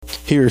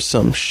Here's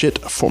some shit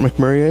Fort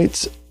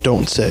McMurrayites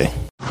don't say.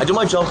 I do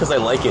my job because I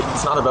like it.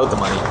 It's not about the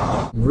money.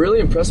 I'm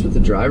really impressed with the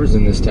drivers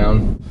in this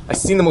town. I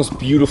seen the most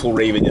beautiful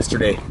Raven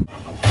yesterday.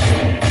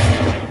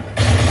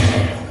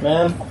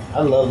 Man,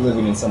 I love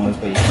living in someone's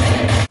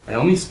basement. I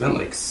only spent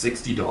like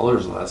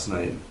 $60 last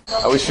night.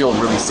 I always feel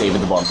really safe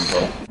at the bottom of the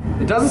hill.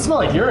 It doesn't smell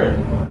like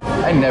urine.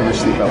 I never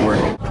sleep at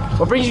work.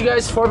 What brings you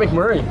guys to Fort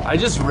McMurray? I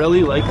just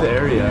really like the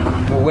area.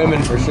 The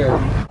women for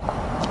sure.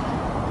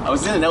 I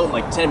was in and out in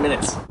like 10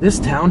 minutes. This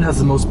town has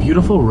the most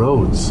beautiful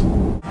roads.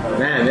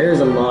 Man,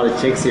 there's a lot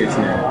of chicks here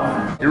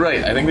tonight. You're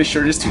right, I think this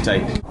shirt is too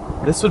tight.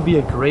 This would be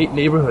a great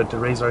neighborhood to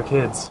raise our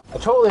kids. I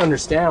totally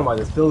understand why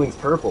this building's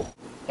purple.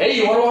 Hey,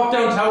 you want to walk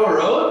down Tower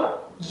Road?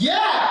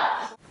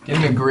 Yeah!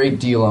 Getting a great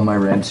deal on my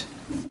rent.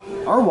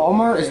 Our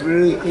Walmart is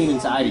really clean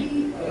and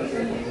tidy.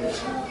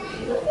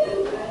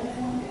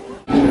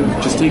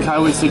 Just take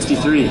Highway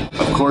 63.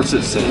 Of course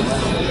it's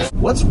safe.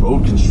 What's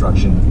road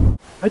construction?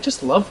 I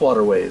just love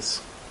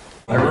waterways.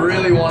 I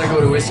really want to go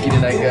to Whiskey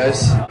tonight,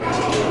 guys.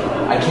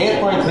 I can't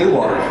find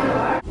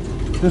Clearwater.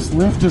 This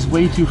lift is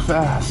way too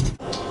fast.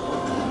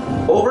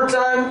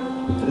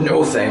 Overtime?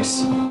 No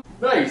thanks.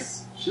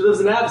 Nice. She lives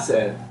in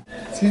Absent.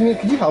 Excuse me,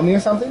 could you help me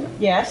with something?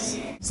 Yes.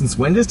 Since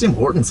when does Tim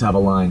Hortons have a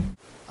line?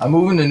 I'm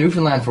moving to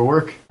Newfoundland for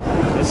work.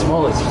 This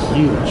mall is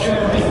huge.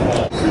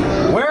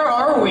 Where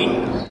are we?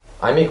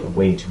 I make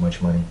way too much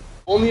money.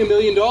 Only $1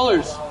 million.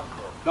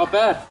 Not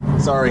bad.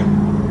 Sorry,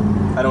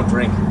 I don't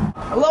drink.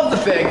 I love the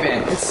bag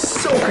van.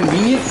 It's so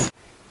convenient.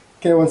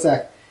 Okay, one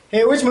sec.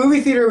 Hey, which movie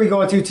theater are we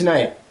going to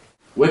tonight?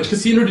 Which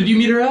casino did you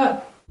meet her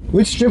at?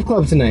 Which strip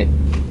club tonight?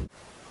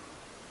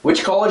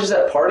 Which college is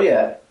that party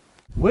at?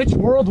 Which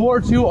World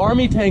War II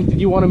Army tank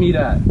did you want to meet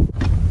at?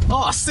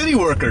 Oh, city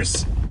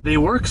workers! They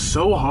work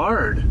so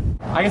hard.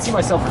 I can see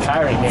myself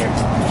retiring here.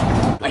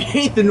 I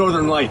hate the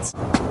Northern Lights.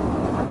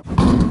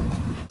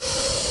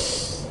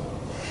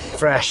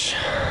 Fresh.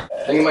 I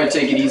think I might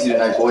take it easy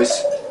tonight,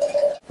 boys.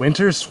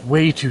 Winter's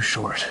way too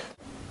short.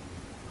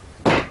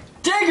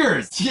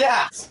 Diggers!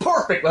 Yeah!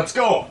 Perfect, let's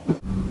go!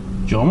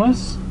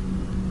 Jomas?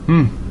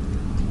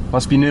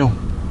 Must be new.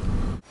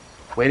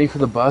 Waiting for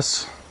the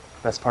bus,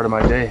 best part of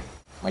my day.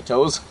 My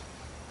toes?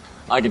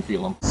 I can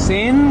feel them.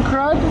 Sin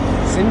crud?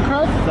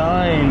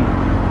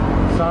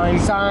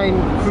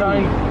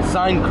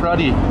 Sign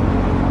cruddy.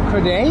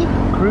 Crude?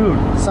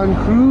 Crude. Sun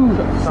crude.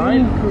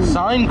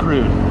 Sign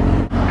crude.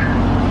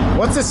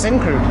 What's a Sin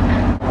crude?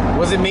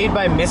 Was it made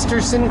by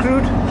Mr. Sin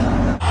crude?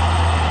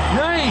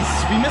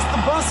 Nice! We missed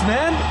the bus,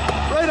 man!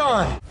 Right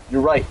on!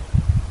 You're right.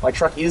 My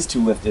truck is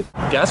too lifted.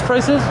 Gas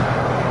prices?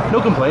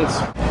 No complaints.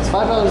 Is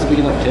 $5 a big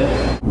enough tip?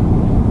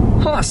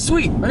 Huh,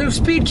 sweet. A new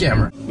speed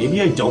camera. Maybe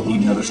I don't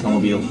need another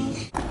snowmobile.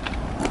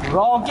 We're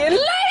all getting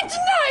laid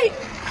tonight!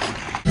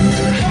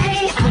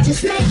 Hey, I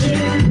just met you.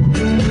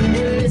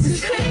 This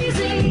is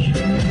crazy.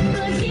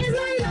 But here's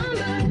my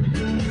number.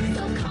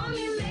 So call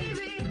me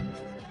maybe.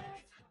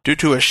 Due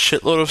to a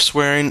shitload of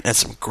swearing and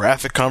some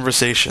graphic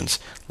conversations,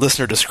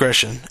 listener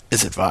discretion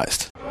is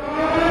advised.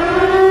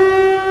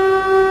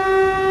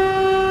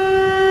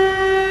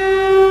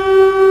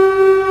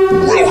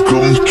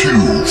 Welcome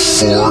to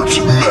Fort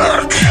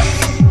Mac.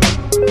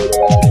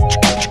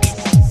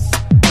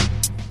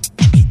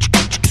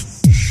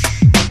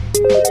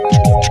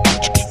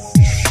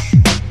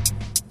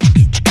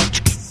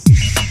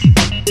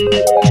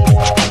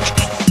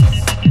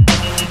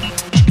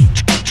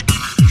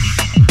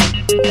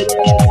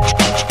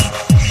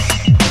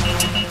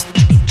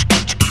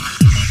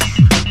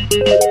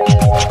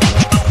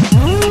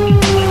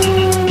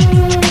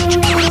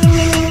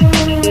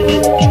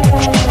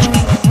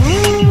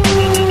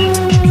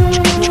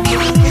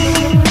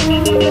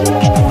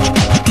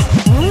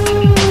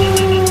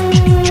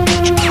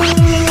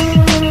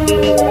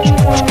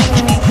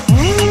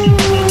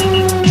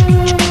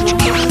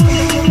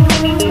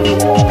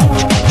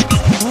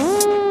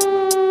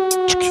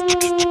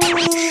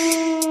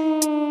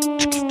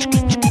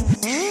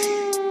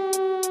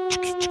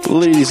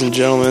 Ladies and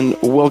gentlemen,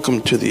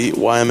 welcome to the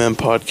YMM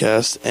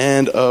podcast,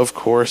 and of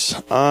course,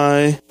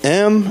 I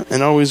am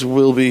and always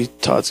will be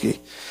Todsky.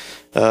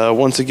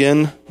 Once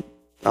again,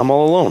 I'm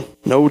all alone.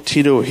 No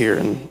Tito here,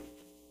 and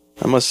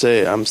I must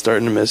say I'm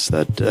starting to miss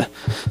that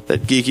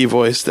geeky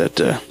voice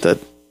that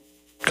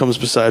comes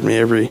beside me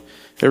every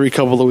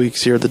couple of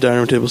weeks here at the Dining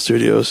Room Table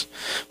Studios.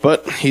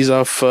 But he's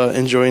off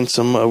enjoying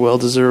some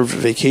well-deserved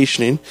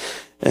vacationing.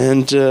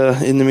 And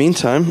in the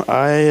meantime,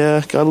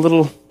 I got a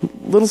little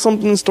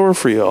something in store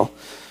for y'all.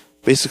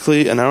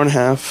 Basically, an hour and a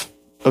half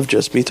of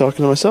just me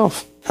talking to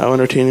myself. How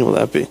entertaining will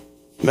that be?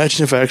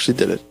 Imagine if I actually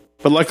did it.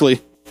 But luckily,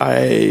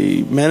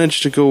 I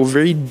managed to go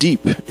very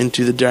deep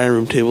into the Dining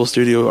Room Table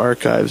Studio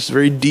archives,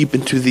 very deep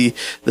into the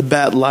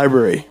Bat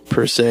Library,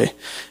 per se,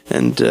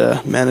 and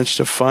managed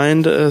to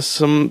find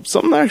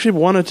something I actually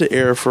wanted to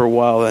air for a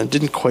while and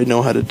didn't quite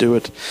know how to do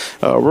it.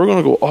 We're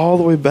going to go all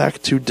the way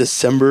back to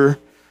December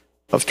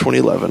of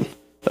 2011.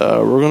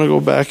 We're going to go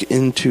back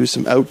into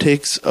some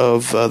outtakes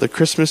of the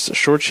Christmas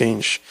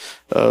Shortchange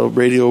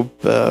radio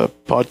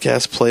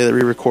podcast play that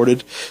we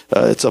recorded.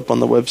 It's up on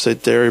the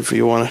website there if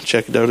you want to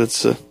check it out.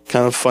 It's a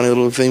kind of funny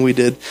little thing we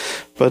did.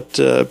 But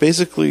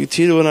basically,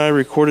 Tito and I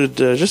recorded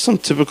just some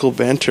typical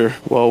banter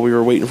while we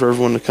were waiting for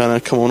everyone to kind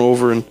of come on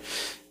over and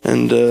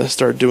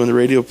start doing the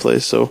radio play.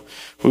 So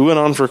we went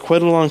on for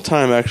quite a long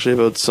time, actually,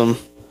 about some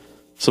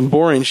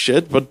boring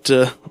shit, but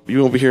you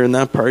won't be hearing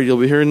that part. You'll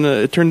be hearing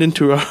it turned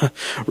into a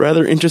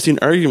rather interesting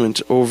argument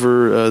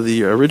over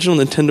the original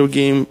Nintendo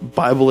game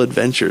Bible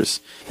Adventures.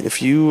 If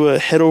you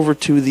head over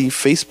to the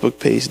Facebook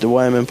page, the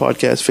YMM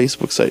Podcast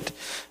Facebook site,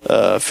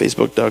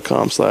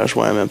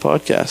 facebook.com/YMM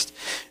Podcast,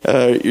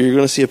 you're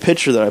going to see a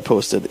picture that I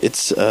posted.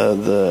 It's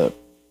the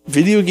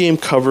video game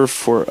cover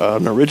for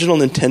an original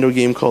Nintendo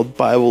game called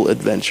Bible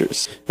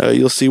Adventures.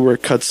 You'll see where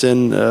it cuts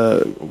in.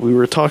 We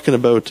were talking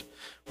about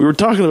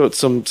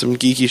some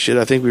geeky shit.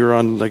 I think we were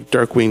on like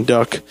Darkwing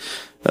Duck.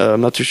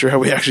 I'm not too sure how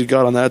we actually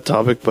got on that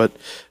topic, but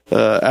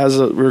as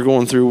we were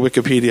going through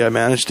Wikipedia, I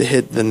managed to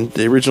hit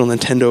the original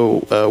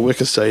Nintendo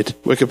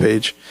Wiki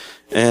page,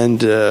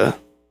 and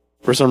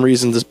for some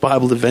reason, this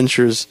Bible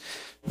Adventures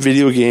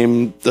video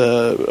game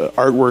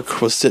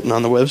artwork was sitting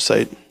on the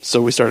website. So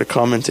we started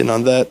commenting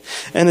on that,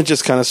 and it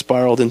just kind of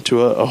spiraled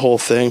into a whole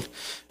thing.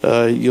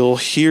 You're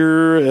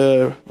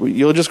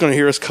just going to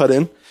hear us cut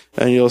in.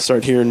 And you'll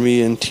start hearing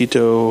me and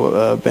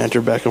Tito banter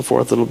back and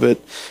forth a little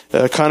bit.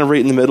 Kind of right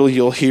in the middle,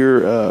 you'll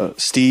hear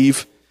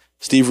Steve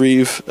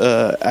Reeve,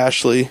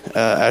 Ashley,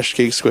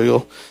 Ashcake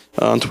Squiggle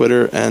on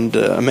Twitter, and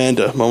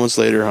Amanda moments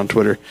later on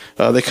Twitter.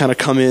 They kind of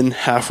come in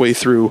halfway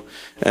through,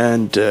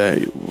 and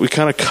we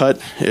kind of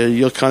cut.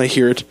 You'll kind of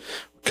hear it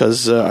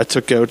because I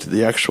took out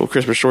the actual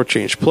Christmas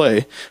Shortchange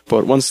play.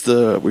 But once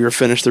we were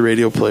finished the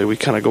radio play, we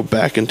kind of go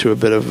back into a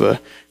bit of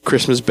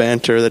Christmas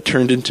banter that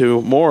turned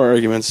into more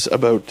arguments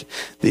about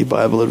the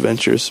Bible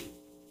Adventures.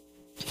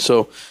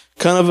 So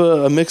kind of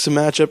a mix and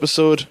match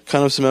episode,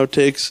 kind of some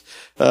outtakes.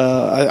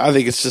 I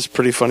think it's just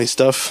pretty funny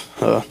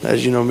stuff,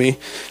 as you know me.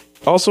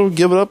 Also,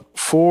 give it up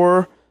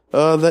for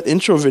that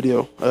intro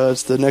video.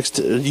 It's the next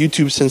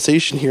YouTube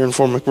sensation here in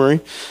Fort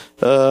McMurray.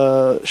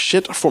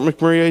 Shit Fort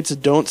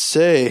McMurrayites Don't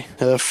Say,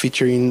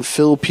 featuring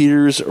Phil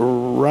Peters,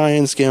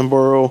 Ryan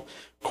Scamboro,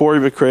 Corey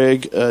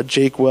McCraig,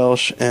 Jake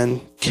Welsh,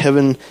 and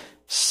Kevin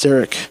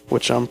Sarek,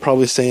 which I'm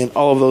probably saying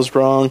all of those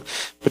wrong,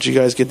 but you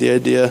guys get the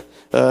idea.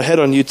 Head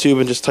on YouTube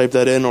and just type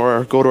that in,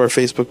 or go to our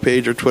Facebook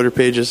page or Twitter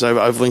pages.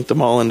 I've linked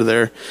them all into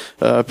there.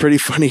 Pretty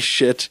funny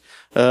shit.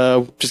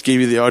 Just gave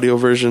you the audio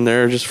version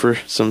there just for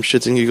some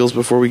shits and giggles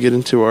before we get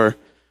into our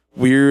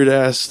weird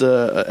ass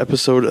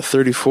episode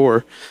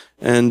 34.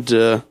 And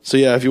so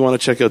yeah, if you want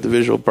to check out the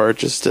visual part,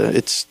 just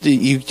it's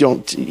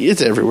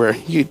everywhere.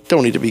 You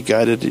don't need to be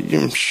guided.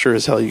 I'm sure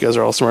as hell you guys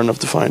are all smart enough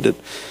to find it.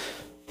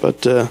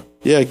 But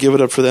yeah, give it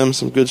up for them.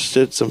 Some good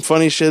shit, some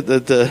funny shit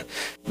that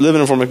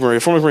living in Fort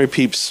McMurray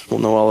peeps will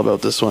know all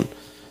about this one.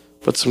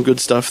 But some good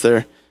stuff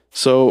there.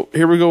 So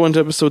here we go into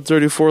episode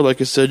 34.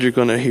 Like I said, you're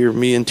going to hear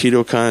me and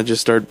Tito kind of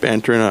just start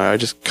bantering. I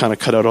just kind of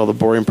cut out all the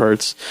boring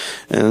parts,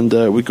 and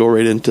we go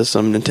right into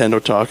some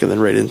Nintendo talk, and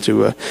then right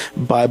into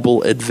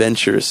Bible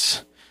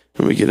Adventures.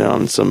 And we get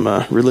on some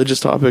religious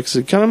topics.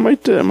 It kind of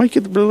might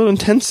get a little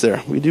intense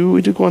there. We do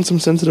go on some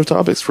sensitive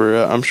topics for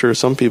I'm sure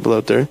some people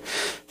out there.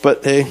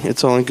 But hey,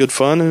 it's all in good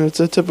fun, and it's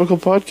a typical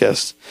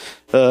podcast.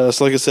 So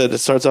like I said, it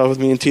starts off with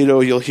me and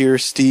Tito. You'll hear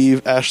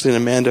Steve, Ashley, and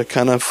Amanda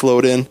kind of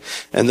float in,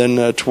 and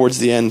then towards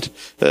the end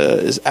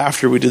is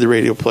after we do the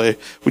radio play.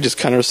 We just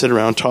kind of sit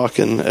around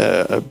talking,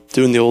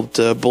 doing the old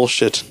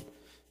bullshit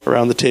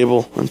around the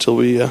table until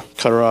we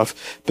cut her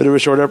off. Bit of a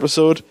short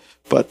episode.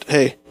 But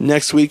hey,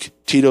 next week,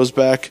 Tito's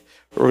back.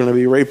 We're going to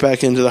be right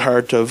back into the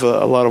heart of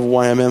a lot of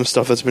YMM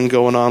stuff that's been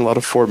going on, a lot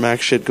of Fort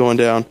Mac shit going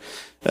down,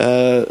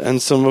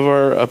 and some of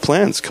our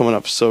plans coming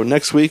up. So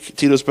next week,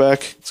 Tito's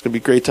back. It's going to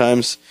be great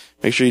times.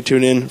 Make sure you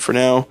tune in. For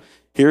now,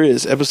 here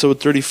is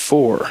episode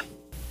 34.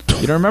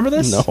 You don't remember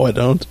this? No, I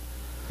don't.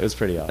 It was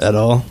pretty awesome. At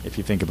all? If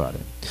you think about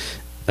it.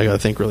 I got to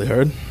think really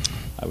hard.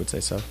 I would say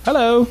so.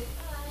 Hello.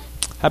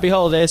 Happy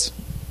holidays.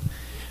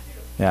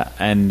 Yeah,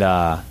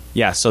 and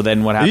yeah, so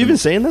then what happened? Have you been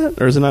saying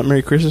that? Or is it not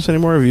Merry Christmas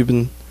anymore? Have you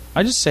been...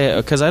 I just say it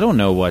because I don't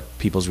know what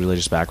people's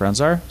religious backgrounds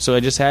are, so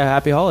I just say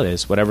happy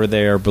holidays, whatever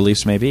their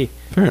beliefs may be.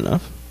 Fair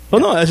enough. Well,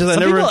 no, that's just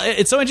People,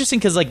 it's so interesting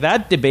because like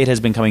that debate has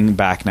been coming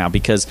back now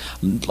because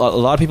a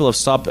lot of people have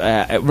stopped.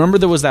 Remember,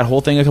 there was that whole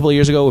thing a couple of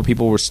years ago where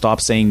people were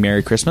stopped saying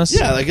Merry Christmas.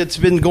 Yeah, like it's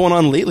been going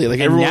on lately. Like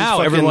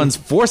everyone's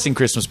forcing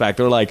Christmas back.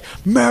 They're like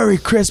Merry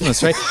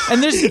Christmas, right?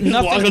 And there's nothing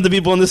walking up to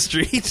people on the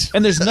street,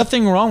 and there's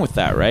nothing wrong with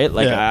that, right?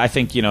 Like I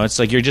think it's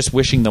like you're just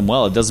wishing them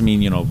well. It doesn't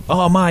mean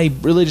oh my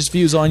religious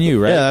views on you,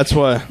 right? Yeah, that's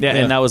why. Yeah,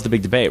 and that was the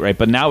big debate, right?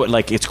 But now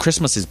it's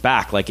Christmas is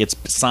back. Like its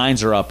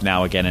signs are up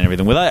now again and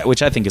everything,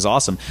 which I think is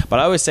awesome. But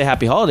I always say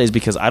Happy Holidays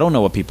because I don't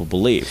know what people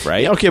believe,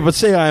 right? Yeah, okay, but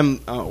say I'm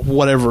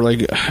whatever,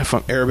 like if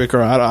I'm Arabic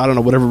or I don't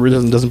know, whatever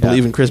religion doesn't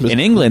believe in Christmas. In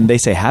England, they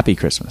say Happy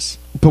Christmas.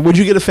 But would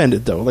you get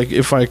offended though? Like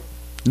if I...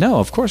 No,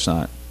 of course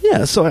not.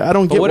 Yeah, so I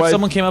don't get why... But what if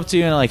someone came up to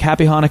you and like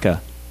Happy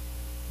Hanukkah?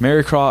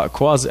 Merry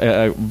Kwanzaa.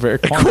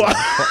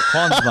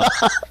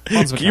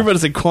 You're about to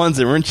say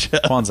Kwanzaa, weren't you?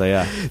 Kwanzaa,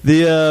 yeah.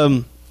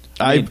 The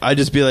I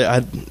just be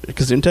like,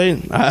 because I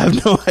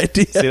have no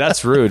idea. See,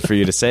 that's rude for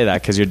you to say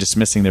that because you're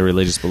dismissing their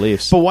religious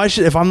beliefs. But why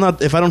should if I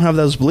don't have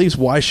those beliefs?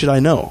 Why should I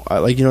know?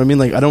 Like, you know what I mean?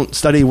 Like, I don't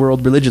study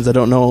world religions. I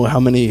don't know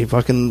how many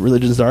fucking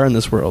religions there are in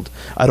this world.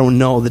 I don't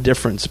know the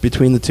difference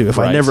between the two. If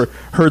I Right. never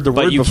heard the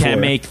word But you before,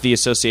 can't make the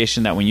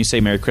association that when you say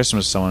Merry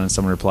Christmas to someone and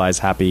someone replies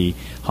Happy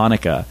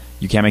Hanukkah,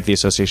 you can't make the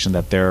association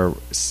that they're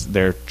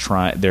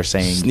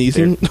saying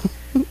sneezing.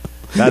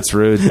 That's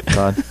rude,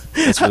 Todd.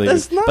 That's really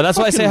That's rude. not But that's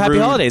why I say fucking Happy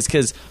rude. Holidays,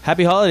 because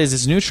Happy Holidays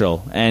is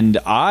neutral, and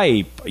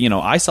I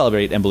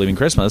celebrate and believe in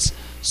Christmas.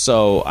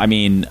 So I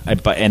mean,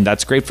 and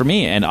that's great for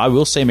me. And I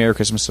will say Merry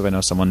Christmas if I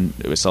know someone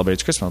who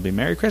celebrates Christmas. It'll be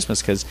Merry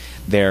Christmas because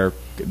they're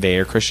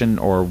Christian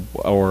or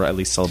at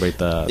least celebrate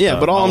the. Yeah,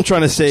 the but all I'm holiday.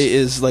 trying to say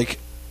is, like,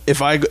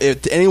 if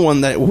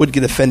anyone that would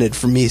get offended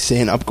for me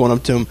saying going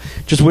up to them,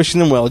 just wishing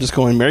them well, just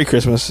going Merry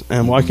Christmas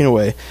and walking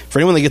away. For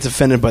anyone that gets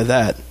offended by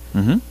that,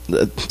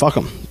 fuck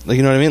them. Like,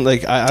 you know what I mean?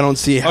 Like, I don't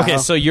see how. Okay,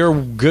 so your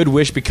good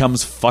wish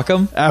becomes fuck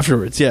 'em?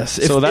 Afterwards, yes.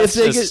 So that's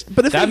just,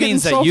 but if that they get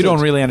means that insulted- you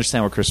don't really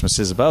understand what Christmas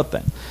is about.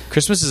 Then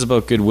Christmas is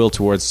about goodwill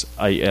towards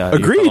your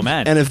Agreed. fellow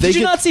man. And if they did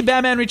you get- not see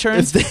Batman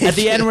Returns if they- at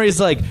the end where he's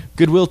like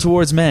goodwill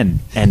towards men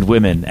and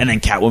women, and then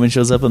Catwoman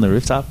shows up on the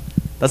rooftop?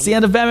 That's the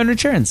end of Batman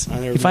Returns.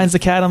 never He finds the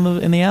cat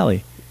in the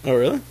alley. Oh,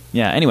 really?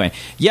 Yeah. Anyway,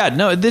 yeah.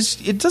 No, it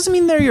doesn't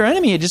mean they're your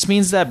enemy. It just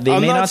means that they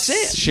I'm may not not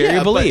saying- share yeah, your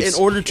but beliefs.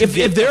 in order to if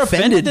get they're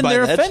offended, then by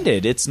they're that-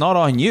 offended. It's not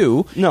on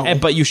you. No.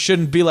 But you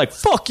shouldn't be like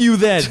fuck you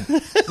then.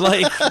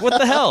 Like what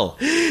the hell?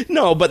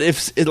 No, but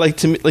if it, like,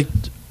 to me, like,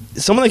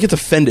 someone that gets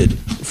offended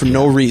for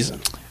no reason,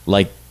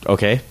 Like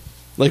okay.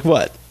 like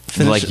what?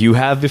 Like you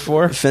have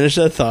before? Finish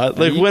that thought.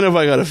 Like, when have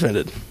I got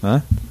offended? Huh?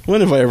 When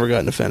have I ever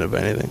gotten offended by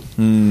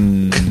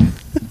anything?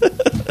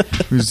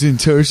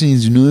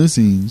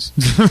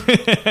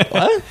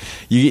 What?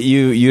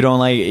 You don't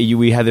like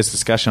we had this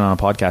discussion on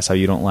a podcast how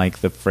you don't like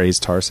the phrase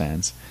tar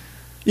sands.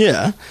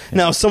 Yeah.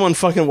 Now, if someone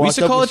fucking We used walked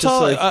to up call and it was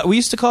just tar. like, We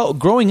used to call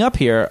growing up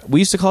here. We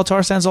used to call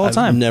tar sands all the I've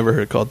time. never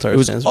heard it called tar It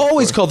was sands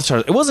always before. called the tar.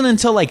 It wasn't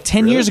until like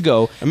 10 years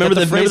ago. I remember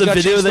that the phrase got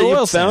video changed that to you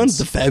oil found, sands.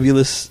 the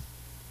fabulous.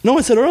 No,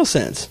 it said oil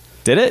sands.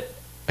 Did it?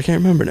 I can't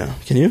remember now.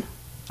 Can you?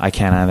 I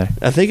can't either.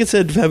 I think it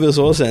said fabulous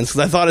oil sands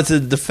because I thought it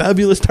said the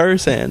fabulous tar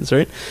sands,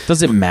 right?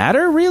 Does it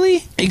matter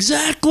really?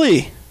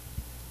 Exactly.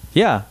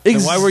 Yeah.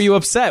 And why were you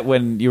upset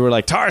when you were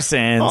like tar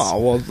sands? Oh,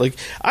 well, like,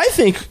 I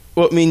think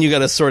what me and you got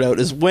to sort out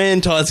is when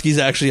Totsky's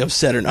actually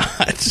upset or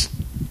not.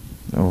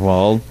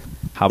 Well,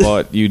 how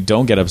about you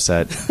don't get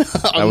upset?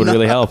 That would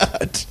really help.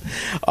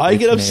 I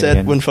get upset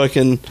Canadian. when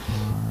fucking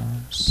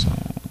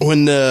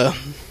when I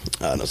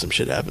don't know, some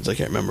shit happens. I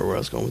can't remember where I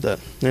was going with that.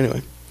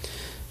 Anyway,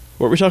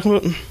 what were we talking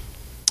about?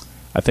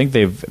 I think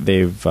they've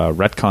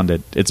retconned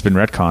it. It's been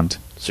retconned.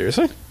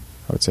 Seriously?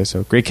 I would say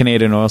so. Great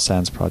Canadian Oil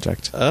Sands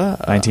Project.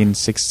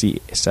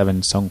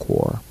 1967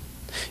 Suncor.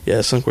 Yeah,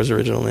 Suncor's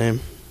original name.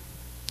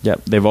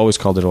 Yep, they've always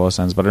called it oil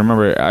sands. But I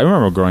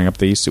remember growing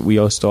up, we used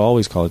to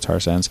always call it tar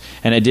sands,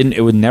 and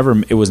it was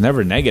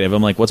never negative.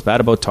 I'm like, what's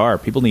bad about tar?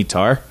 People need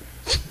tar.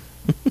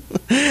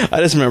 I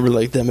just remember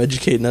like them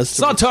educating us. It's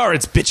not tar,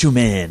 it's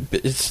bitumen.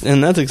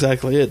 And that's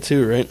exactly it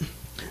too, right?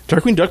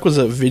 Darkwing Duck was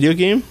a video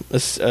game, a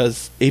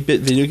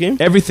 8-bit video game.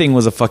 Everything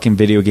was a fucking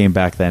video game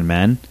back then,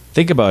 man.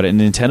 Think about it.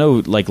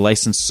 Nintendo like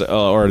licensed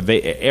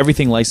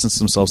everything licensed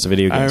themselves to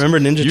video games. I remember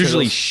Ninja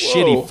usually Turtles.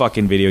 shitty Whoa.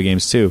 fucking video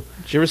games too.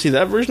 Did you ever see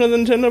that version of the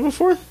Nintendo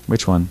before?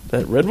 Which one?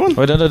 That red one?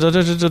 Oh,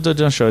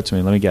 don't show it to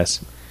me. Let me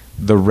guess.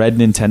 The red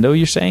Nintendo,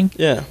 you're saying?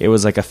 Yeah. It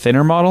was like a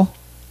thinner model.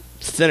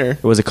 It's thinner.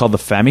 Was it called the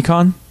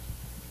Famicom?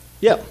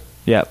 Yep.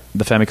 Yeah,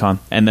 the Famicom,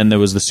 and then there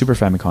was the Super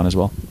Famicom as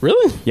well.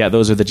 Really? Yeah,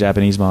 those are the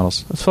Japanese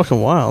models. That's fucking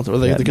wild. Were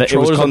they Yeah, the it was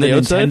controllers called on the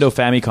outside? Nintendo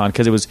Famicom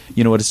because it was,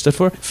 you know what it stood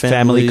for?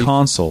 Family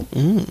Console.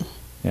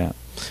 Yeah,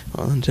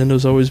 Well,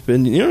 Nintendo's always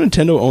been. You know,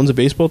 Nintendo owns a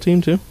baseball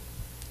team too.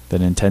 the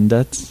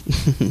Nintendots.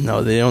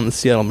 No, they own the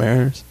Seattle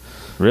Mariners.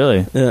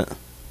 Really? Yeah.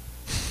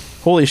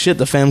 Holy shit!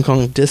 The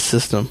Famicom disc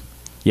system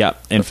Yeah.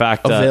 In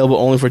fact, available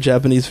only for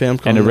Japanese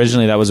Famicom. and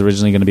originally that was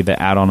going to be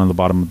the add-on on the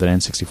bottom of the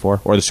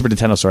N64 or the Super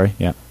Nintendo. Sorry.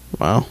 Yeah.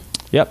 Wow.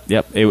 Yep.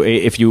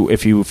 If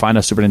you find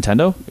a Super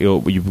Nintendo,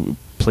 you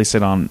place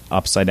it on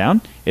upside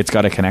down. It's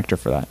got a connector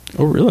for that.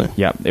 Oh, really?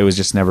 Yeah. It was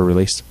just never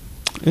released.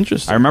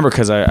 Interesting. I remember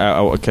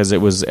because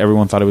it was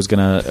everyone thought it was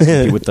gonna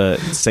compete with the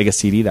Sega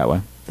CD that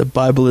way. The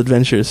Bible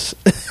Adventures.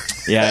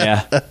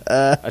 Yeah.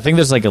 I think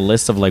there's like a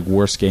list of like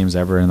worst games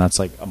ever, and that's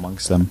like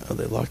amongst them. Oh,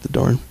 they locked the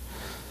door.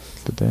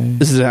 Did they?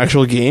 This is an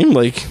actual game.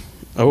 Like,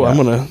 oh,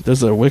 Yeah.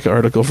 There's a Wiki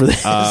article for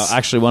this.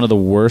 Actually, one of the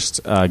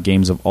worst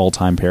games of all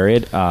time.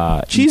 Period.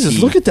 Jesus,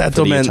 E.T. look at that for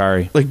though, the man.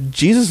 Atari. Like,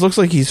 Jesus looks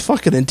like he's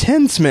fucking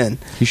intense, man.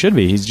 He should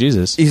be. He's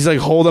Jesus. He's like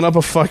holding up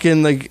a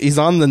fucking like he's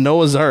on the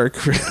Noah's Ark.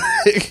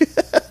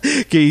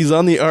 Okay, he's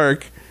on the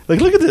Ark. Like,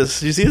 look at this.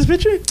 Do you see this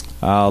picture?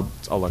 I'll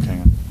look.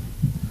 Hang on.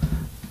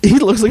 He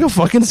looks like a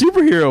fucking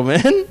superhero,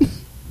 man.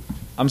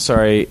 I'm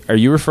sorry. Are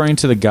you referring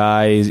to the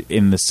guy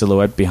in the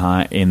silhouette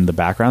behind in the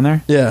background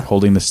there? Yeah.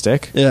 Holding the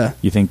stick. Yeah.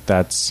 You think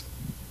that's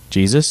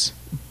Jesus?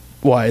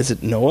 Why is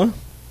it Noah?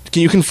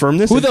 Can you confirm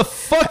this? Who the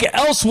fuck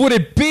else would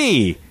it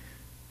be?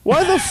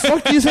 Why the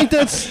fuck do you think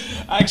that's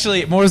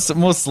Actually,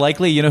 most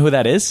likely, you know who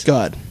that is?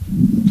 God?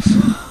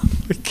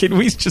 Can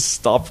we just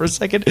stop for a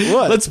second?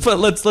 What? Let's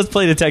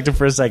play detective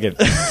for a second.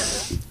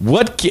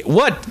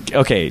 What?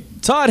 Okay,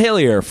 Todd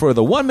Hillier for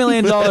the $1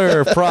 million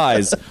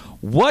prize.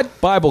 What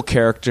Bible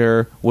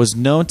character was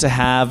known to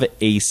have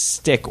a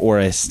stick or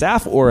a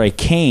staff or a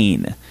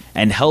cane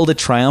and held it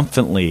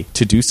triumphantly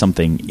to do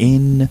something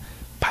in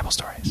Bible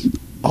stories?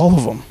 All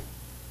of them.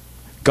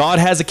 God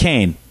has a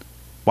cane.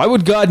 Why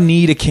would God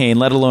need a cane,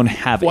 let alone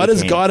have Why a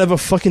does cane? God have a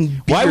fucking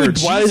beard? Why would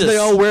Why do Jesus- they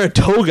all wear a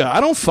toga? I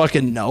don't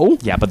fucking know.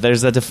 Yeah, but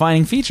there's a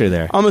defining feature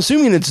there. I'm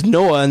assuming it's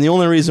Noah, and the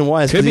only reason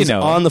why is Could because be he's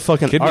Noah. on the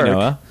fucking Could ark. be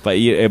Noah, but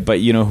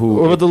you know who?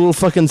 What about the little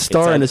fucking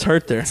star It's in his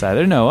heart there? It's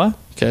either Noah,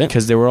 Okay.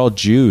 because they were all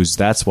Jews.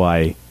 That's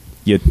why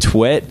you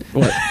twit.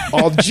 What?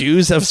 All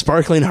Jews have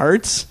sparkling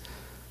hearts?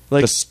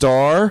 Like The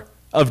Star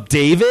of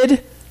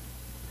David.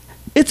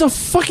 it's a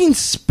fucking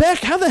speck.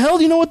 How the hell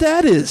do you know what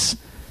that is?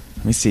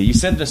 Let me see. You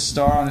said the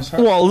star on his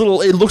heart. Well, a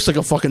little. It looks like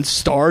a fucking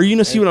star. You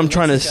know, see what I'm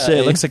trying to say?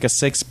 It looks like a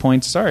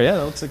 6-point star. Yeah,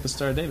 that looks like the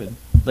Star of David.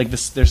 Like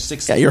this, there's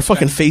 6. Yeah, your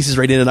fucking face is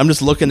right in it. I'm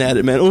just looking at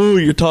it, man. Oh,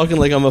 you're talking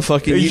like I'm a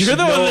fucking. You You're should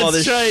the know one all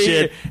that's this trying.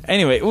 shit.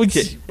 Anyway,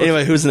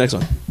 Anyway, who's the next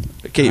one?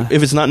 Okay,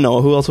 if it's not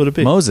Noah, who else would it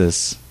be?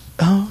 Moses.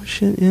 Oh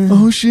shit! Yeah.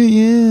 Oh shit!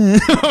 Yeah.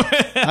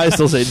 I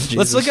still say it's Jesus.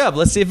 Let's look up.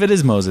 Let's see if it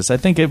is Moses. I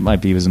think it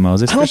might be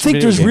Moses. I don't think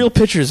there's real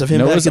pictures of him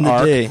Noah's back in the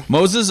Ark. day.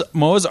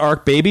 Noah's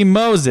Ark, baby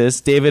Moses,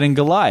 David, and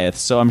Goliath.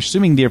 So I'm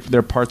assuming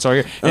their parts are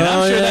here. And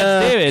I'm sure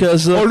that's David.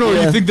 'cause, Oh no,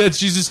 yeah. you think that's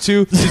Jesus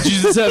too? Did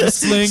Jesus have a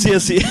sling?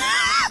 CSC.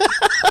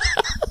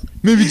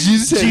 Maybe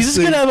Jesus had Jesus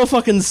could have a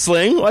fucking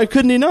sling. Why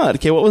couldn't he not?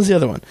 Okay, what was the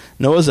other one?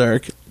 Noah's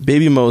Ark,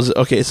 baby Moses.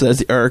 Okay, so that's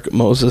the Ark,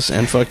 Moses,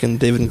 and fucking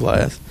David and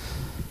Goliath.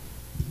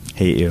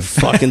 Hate you.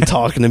 Fucking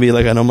talking to me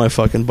like I know my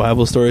fucking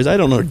Bible stories. I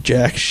don't know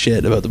jack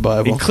shit about the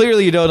Bible.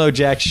 Clearly you don't know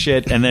jack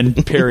shit, and then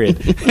period.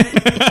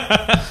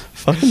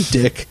 Fucking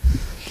dick.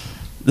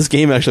 This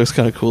game actually looks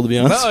kind of cool, to be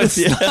honest. No, it's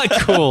with you. not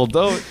cool.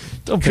 Don't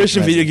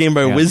Christian video game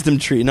by Yeah. Wisdom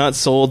Tree, not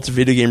sold to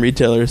video game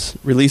retailers.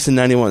 Released in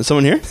 '91.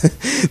 Someone here?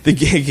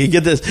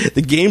 Get this.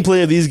 The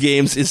gameplay of these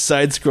games is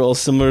side scroll,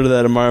 similar to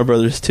that of Mario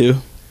Brothers 2.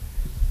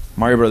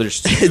 Mario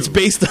Brothers 2. It's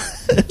based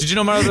on Did you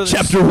know Mario Brothers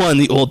Chapter 1,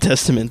 the Old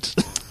Testament.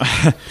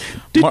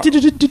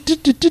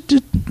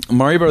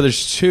 Mario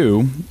Brothers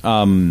 2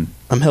 I'm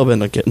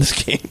hellbent on getting this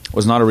game.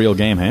 was not a real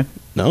game, hey?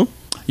 No?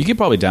 You could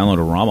probably download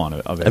a ROM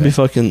of it. I'd be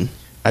fucking.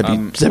 That'd be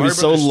Mario so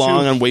Brothers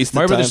long 2 on wasted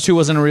Mario time. Brothers 2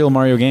 wasn't a real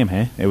Mario game,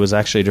 hey? It was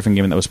actually a different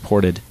game that was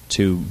ported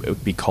to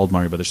be called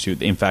Mario Brothers 2.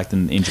 In fact,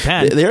 in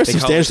Japan... They are call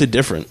substantially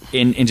different.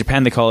 it, in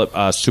Japan, they call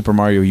it Super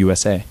Mario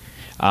USA.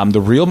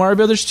 The real Mario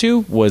Brothers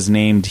 2 was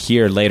named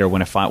here later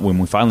when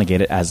we finally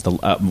get it as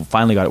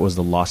finally got it was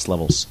the Lost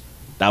Levels.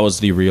 That was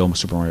the real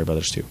Super Mario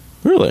Brothers 2.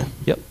 Really?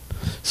 Yep.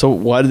 So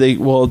why did they?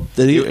 Well,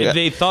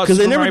 They thought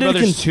Super Mario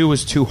Brothers 2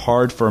 was too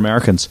hard for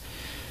Americans,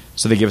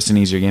 so they gave us an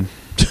easier game.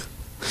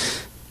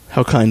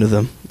 How kind of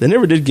them. They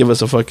never did give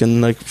us a fucking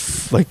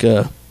like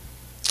a.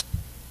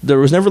 There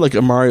was never like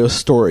a Mario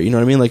story. You know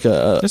what I mean? Like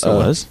a. Yes, it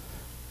was.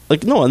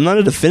 Like no, not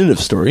a definitive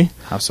story.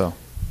 How so?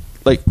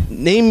 Like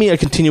name me a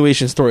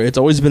continuation story. It's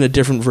always been a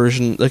different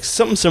version, like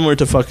something similar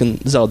to fucking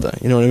Zelda.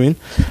 You know what I mean?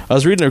 I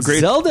was reading a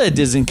great. Zelda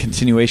isn't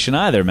continuation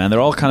either, man. They're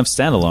all kind of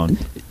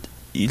standalone.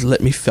 You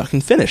let me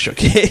fucking finish,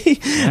 okay?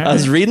 I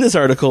was reading this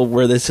article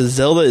where they says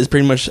Zelda is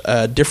pretty much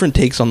different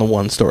takes on the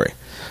one story.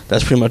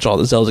 That's pretty much all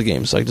the Zelda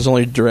games. Like, there's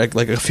only a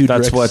few.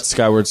 That's direct, what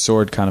Skyward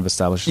Sword kind of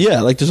establishes.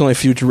 Yeah, like there's only a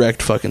few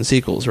direct fucking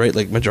sequels, right?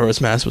 Like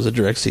Majora's Mask was a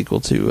direct sequel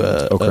to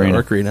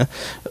Ocarina.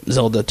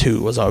 Zelda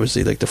 2 was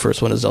obviously like the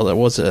first one of Zelda.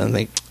 What was it? I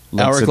think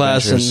Link's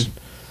Hourglass Adventures.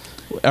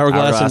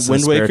 and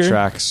Wind Spirit Waker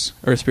Tracks.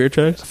 or Spirit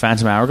Tracks.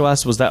 Phantom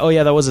Hourglass was that? Oh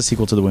yeah, that was a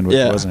sequel to the Wind Waker,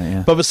 Yeah, wasn't it?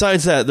 Yeah. But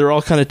besides that, they're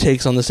all kind of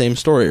takes on the same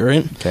story,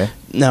 right? Okay.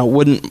 Now,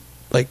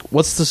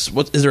 what's this?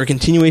 What is there a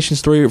continuation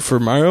story for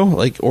Mario?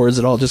 Like, or is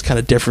it all just kind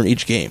of different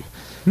each game?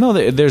 No,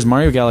 there's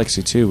Mario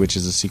Galaxy 2, which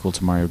is a sequel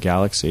to Mario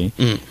Galaxy,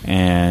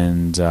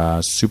 and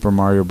Super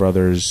Mario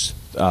Brothers.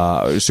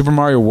 Super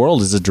Mario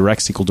World is a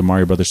direct sequel to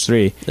Mario Brothers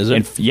 3. Is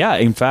it? Yeah.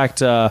 In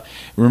fact,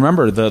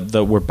 remember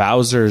the where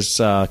Bowser's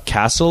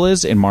castle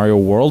is in Mario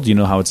World. You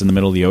know how it's in the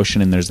middle of the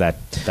ocean and there's that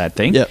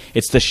thing. Yep.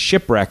 It's the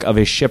shipwreck of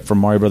a ship from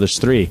Mario Brothers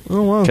 3.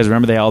 Oh, wow. Because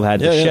remember they all had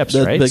the ships,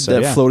 that, right? Like So,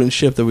 that yeah. floating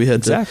ship that we had.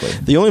 Exactly.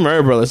 The only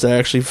Mario Brothers that I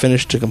actually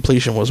finished to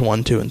completion was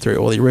 1, 2, and 3.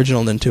 Well, the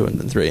original, then 2, and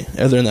then 3.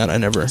 Other than that, I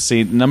never.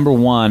 See, number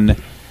one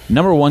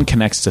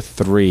connects to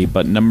 3,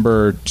 but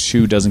number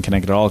 2 doesn't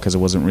connect at all because it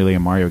wasn't really a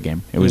Mario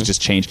game. It was just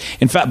changed.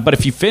 In fact, but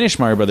if you finish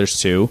Mario Brothers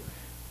 2,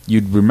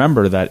 you'd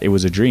remember that it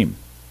was a dream.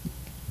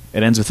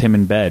 It ends with him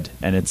in bed,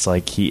 and it's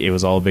like it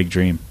was all a big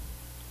dream.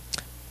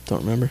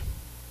 Don't remember.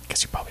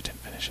 Guess you probably didn't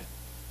finish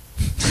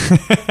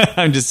it.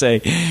 I'm just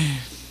saying.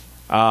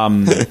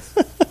 I'm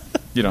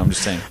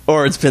just saying.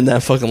 Or it's been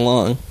that fucking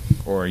long.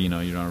 Or you're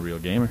not a real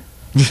gamer.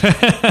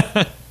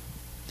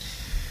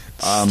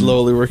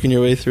 Slowly working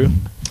your way through.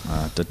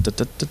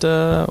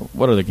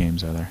 What other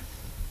games are there?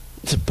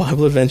 It's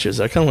Bible Adventures.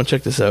 I kind of want to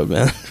check this out,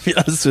 man. To be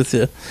honest with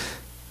you.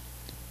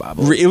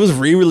 Bible. It was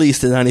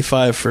re-released in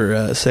 95 for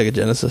Sega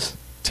Genesis.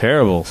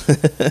 Terrible.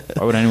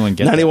 Why would anyone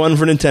get 91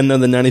 for Nintendo,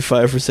 then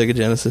 95 for Sega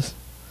Genesis.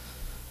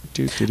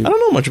 that? I don't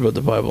know much about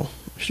the Bible.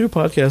 We should do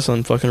a podcast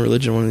on fucking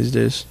religion one of these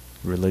days.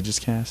 Religious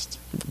cast.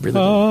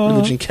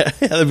 Religion cat.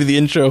 Yeah, that'd be the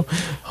intro.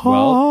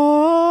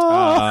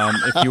 Well,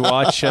 if you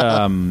watch,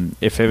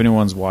 if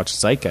anyone's watched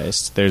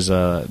Zeitgeist, there's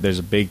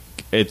a big,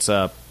 it's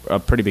a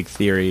pretty big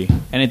theory,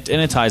 and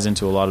it ties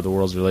into a lot of the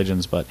world's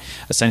religions. But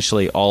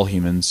essentially, all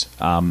humans,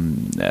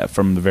 from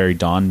the very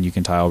dawn, you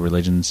can tie all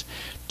religions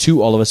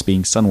to all of us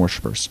being sun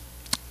worshippers.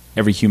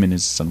 Every human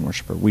is a sun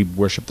worshipper. We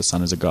worship the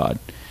sun as a god.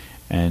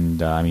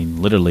 And I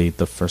mean, literally,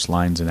 the first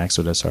lines in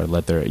Exodus are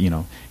 "Let there,"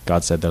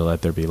 God said there,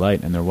 "Let there be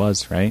light," and there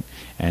was, right?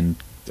 And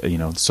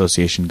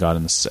association God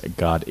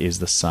is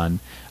the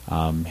sun.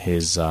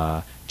 His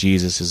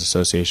Jesus is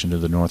association to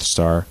the North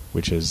Star,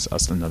 which is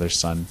another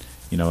sun.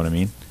 You know what I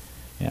mean?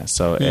 Yeah.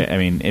 So I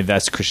mean, if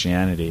that's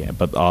Christianity,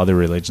 but all the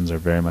religions are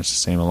very much the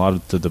same. A lot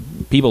of the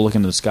people look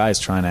into the skies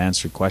trying to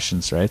answer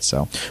questions, right?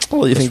 So,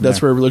 well, you think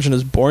that's where religion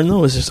is born,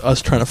 though? Is just us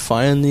trying to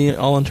find the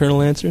all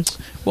internal answers?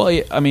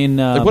 Well, I mean,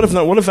 like, what if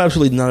not? What if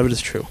absolutely none of it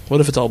is true?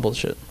 What if it's all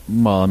bullshit?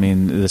 Well, I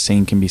mean, the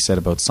same can be said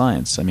about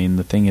science. I mean,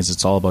 the thing is,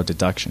 it's all about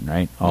deduction,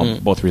 right?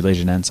 Both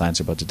religion and science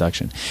are about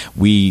deduction.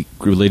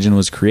 Religion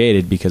was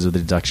created because of the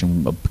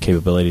deduction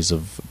capabilities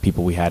of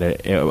people we had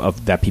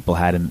that people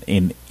had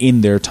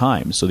in their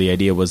time. So the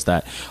idea was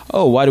that,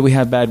 why do we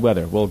have bad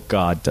weather? Well,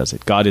 God does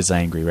it. God is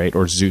angry, right?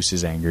 Or Zeus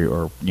is angry,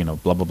 or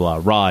blah blah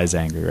blah. Ra is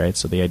angry, right?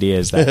 So the idea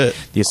is that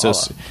the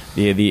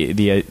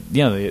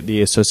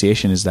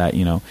association is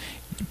that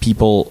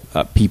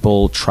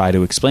people try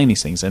to explain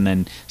these things, and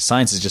then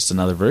science is just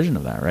another version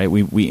of that, right?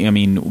 I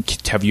mean,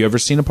 have you ever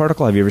seen a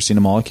particle? Have you ever seen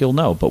a molecule?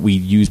 No, but we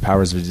use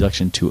powers of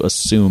deduction to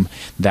assume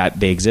that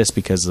they exist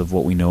because of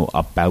what we know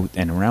about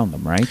and around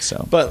them, right?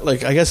 So, but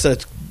like, I guess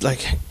that's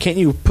like, can't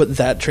you put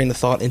that train of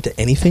thought into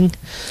anything?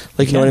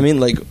 Like, you know what I mean?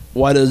 Like,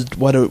 why do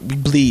we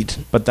bleed?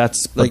 But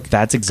that's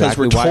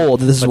exactly we're told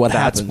why, this is what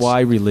happens. That's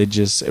why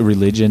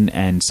religion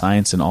and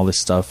science and all this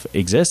stuff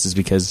exists, is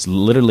because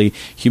literally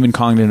human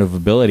cognitive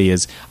ability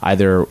is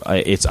either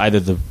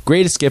the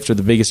greatest gift or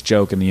the biggest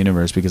joke in the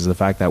universe, because of the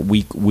fact that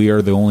we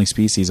are the only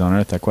species on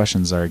Earth that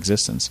questions our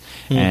existence,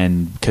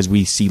 and because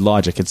we see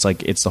logic. It's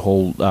like it's the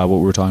whole what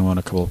we were talking about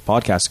a couple of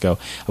podcasts ago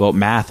about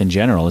math in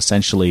general.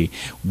 Essentially,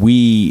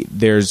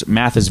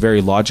 math is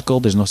very logical.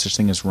 There's no such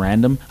thing as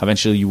random.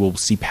 Eventually, you will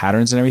see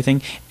patterns and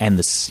everything, and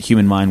the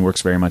human mind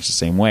works very much the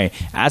same way.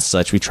 As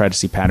such, we try to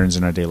see patterns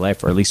in our daily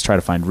life, or at least try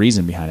to find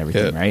reason behind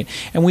everything, right?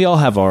 And we all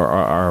have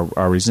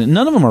our reason.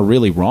 None of them are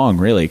really wrong,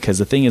 really, because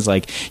the thing is,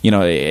 like,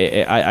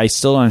 I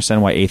still don't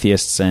understand why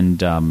atheists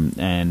and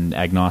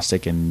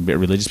agnostic and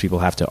religious people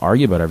have to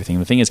argue about everything.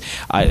 The thing is,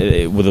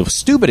 the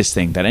stupidest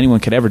thing that anyone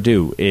could ever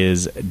do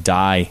is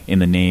die in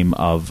the name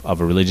of a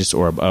religious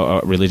or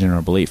a religion or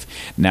a belief.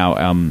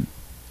 Now,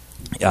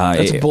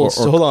 that's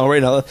bullshit. So hold on,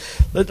 right now.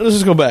 Let's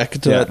just go back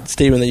to that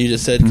statement that you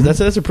just said, because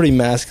that's a pretty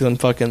masculine,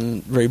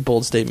 fucking, very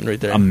bold statement right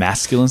there. A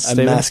masculine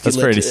statement? That's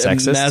pretty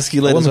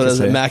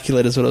sexist.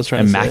 Immaculate is what I was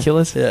trying to say.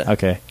 Immaculate? Yeah.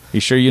 Okay. You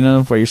sure you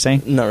know what you're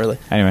saying? Not really.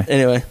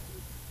 Anyway.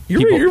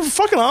 You're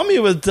fucking on me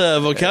with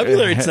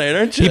vocabulary tonight,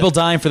 aren't you? People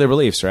dying for their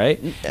beliefs, right?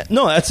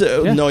 No,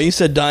 no. You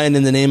said dying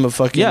in the name of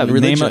fucking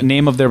religion.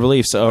 name of their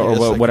beliefs,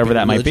 or whatever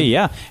that might be.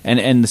 Yeah,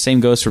 and the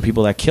same goes for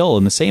people that kill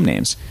in the same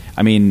names.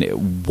 I mean,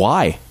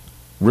 why?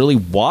 Really,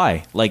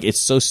 why? Like,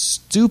 it's so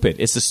stupid.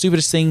 It's the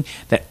stupidest thing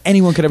that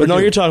anyone could ever do. But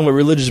no, you're talking about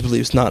religious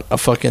beliefs, not a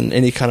fucking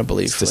any kind of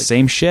belief. It's the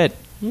same shit.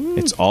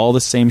 It's all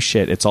the same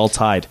shit. It's all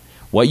tied.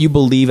 What you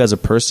believe as a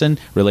person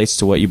relates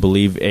to what you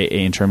believe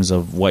in terms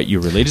of what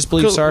your religious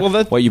beliefs are.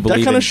 Well, what you believe.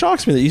 That kind of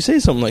shocks me that you say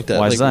something like that.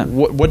 Why is that?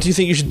 What do you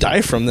think you should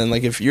die from then?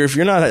 Like, if you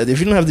don't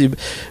have the,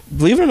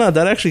 believe it or not,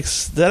 that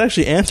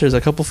actually answers a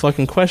couple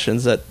fucking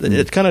questions. That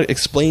it kind of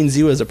explains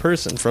you as a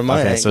person from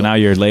my angle. So now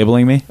you're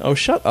labeling me. Oh,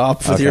 shut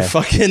up with your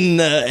fucking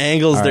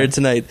angles there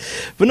tonight.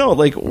 But no,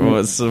 like,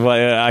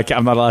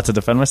 I'm not allowed to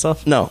defend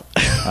myself. No,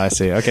 I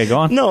see. Okay, go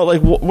on. No,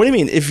 like, what do you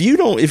mean? If you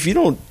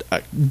don't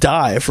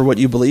die for what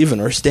you believe in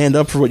or stand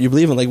up for what you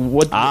believe in, like,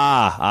 what?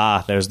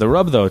 There's the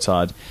rub, though,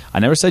 Todd. I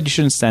never said you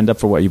shouldn't stand up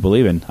for what you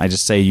believe in. I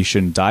just say you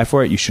shouldn't die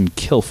for it. You shouldn't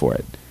kill for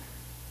it.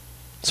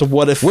 So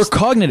what if we're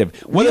cognitive?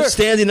 What if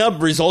standing up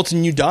results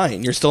in you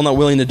dying? You're still not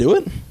willing to do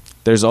it?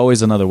 There's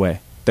always another way.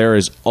 There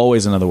is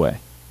always another way.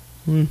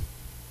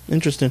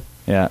 Interesting.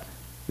 Yeah.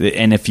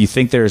 And if you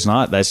think there is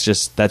not,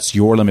 that's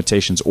your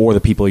limitations, or the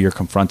people you're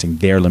confronting,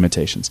 their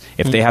limitations.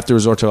 If they have to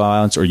resort to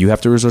violence, or you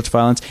have to resort to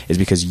violence, is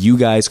because you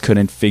guys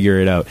couldn't figure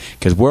it out.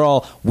 Because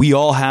we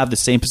all have the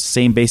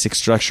same basic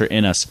structure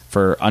in us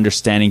for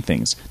understanding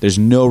things. There's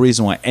no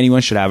reason why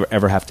anyone should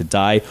ever have to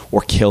die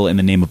or kill in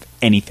the name of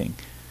anything.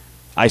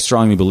 I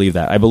strongly believe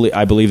that.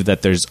 I believe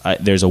that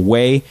there's a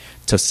way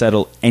to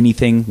settle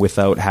anything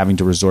without having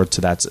to resort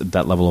to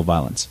that level of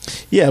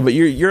violence. Yeah, but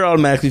you're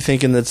automatically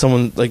thinking that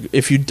someone, like,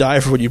 if you die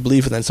for what you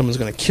believe in, then someone's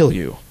going to kill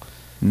you.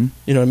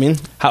 You know what I mean?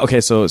 How, okay,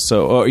 so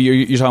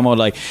you're talking about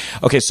like,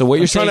 okay, so what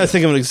you're trying saying. to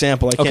think of an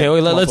example. I can't Okay, well,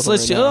 come up let's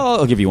with one right now.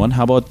 I'll give you one.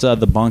 How about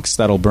the monks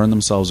that'll burn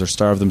themselves or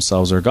starve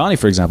themselves, or Gandhi,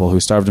 for example, who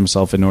starved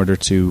himself in order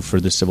for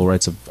the civil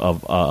rights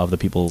of the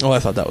people. Oh, I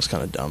thought that was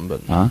kind of dumb,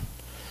 but Huh?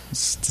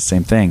 It's the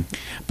same thing.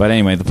 But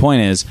anyway, the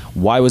point is,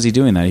 why was he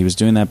doing that? He was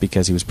doing that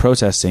because he was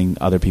protesting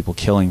other people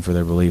killing for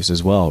their beliefs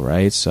as well,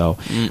 right? So,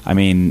 I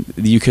mean,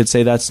 you could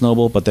say that's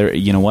noble, but there,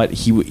 you know what?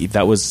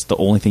 That was the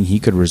only thing he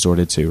could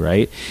resorted to,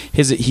 right?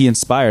 He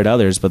inspired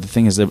others, but the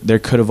thing is that there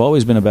could have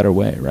always been a better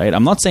way, right?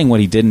 I'm not saying what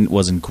he did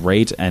wasn't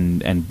great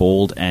and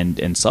bold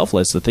and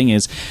selfless. The thing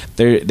is,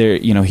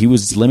 he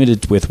was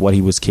limited with what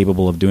he was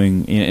capable of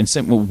doing.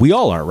 And we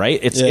all are, right?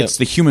 It's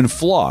the human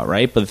flaw,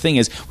 right? But the thing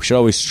is, we should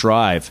always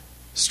strive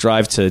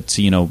to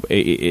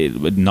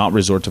not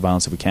resort to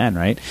violence if we can,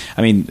 right?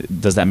 I mean,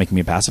 does that make me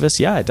a pacifist?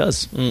 Yeah, it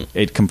does.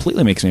 It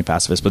completely makes me a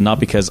pacifist, but not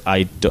because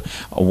I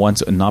don't want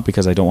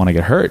to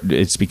get hurt.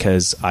 It's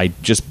because I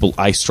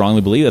strongly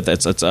believe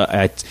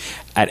that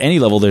at any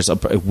level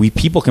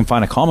people can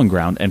find a common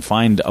ground and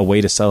find a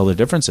way to settle their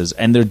differences.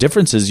 And their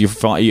differences,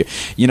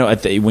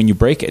 when you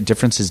break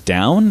differences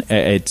down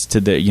to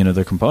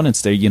their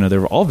components,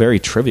 they're all very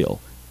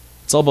trivial.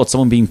 It's all about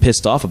someone being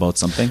pissed off about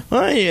something.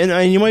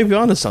 And you might be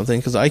onto something,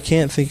 because I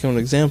can't think of an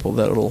example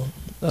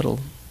that'll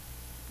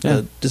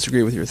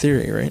disagree with your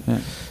theory, right?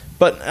 Yeah.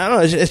 But I don't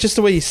know. It's just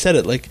the way you said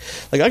it. Like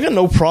I got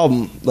no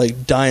problem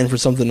like dying for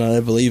something that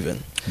I believe in.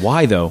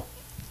 Why though?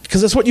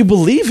 Because that's what you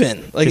believe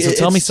in. Like, so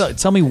tell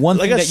me one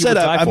thing that you would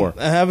die for.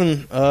 I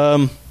haven't.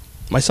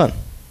 My son.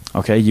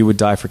 Okay, you would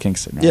die for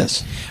Kingston, right?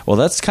 Yes. Well,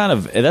 that's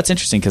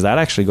interesting, because that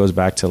actually goes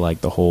back to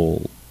like the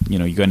whole,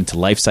 you go into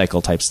life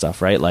cycle type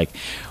stuff, right? Like,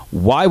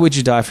 why would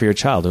you die for your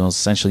child? Well,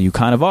 essentially, you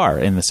kind of are,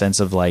 in the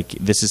sense of like,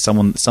 this is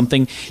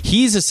something.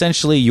 He's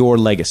essentially your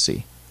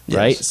legacy,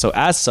 right? Yes. So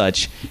as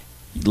such,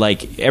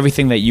 like,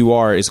 everything that you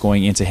are is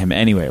going into him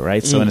anyway,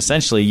 right? So, and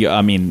essentially,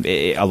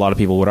 a lot of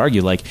people would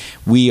argue, like,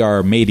 we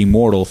are made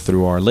immortal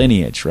through our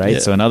lineage, right? Yeah.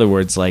 So in other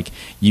words, like,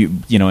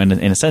 in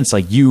a sense,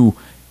 like,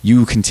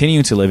 you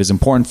continue to live is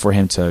important for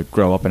him to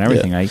grow up and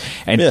everything, right?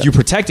 And you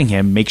protecting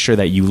him makes sure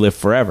that you live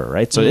forever,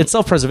 right? So it's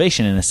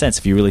self-preservation in a sense,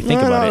 if you really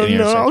think about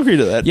it. I'll agree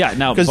to that. Yeah,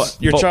 now because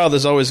your child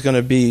is always going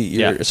to be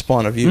your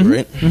spawn of you,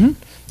 right? Mm-hmm.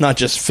 Not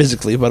just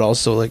physically, but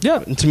also like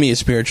to me,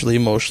 spiritually,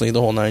 emotionally,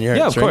 the whole 9 yards.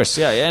 Yeah, of course.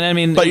 Yeah, and I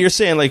mean, but you're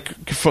saying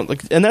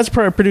and that's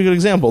probably a pretty good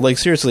example. Like,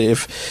 seriously,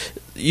 if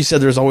you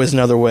said there's always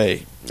another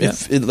way.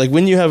 Like,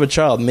 when you have a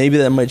child, maybe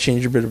that might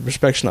change your bit of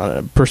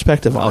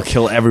perspective on it. I'll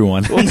kill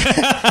everyone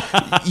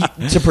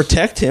to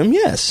protect him.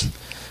 Yes.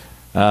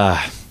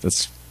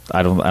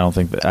 I don't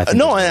think that. I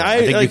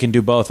think you can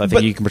do both. I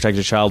think you can protect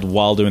your child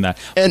while doing that,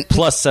 and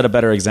plus set a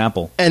better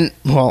example. And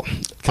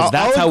because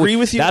I'll agree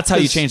with you. That's how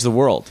you change the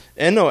world.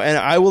 And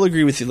I will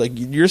agree with you. Like,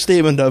 your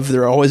statement of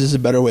there always is a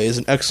better way is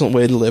an excellent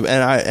way to live,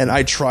 and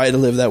I try to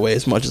live that way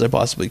as much as I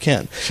possibly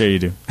can. Sure, you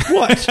do.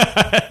 What?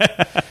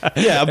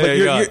 Yeah,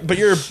 but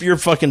your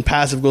fucking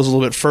passive goes a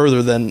little bit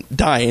further than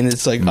dying.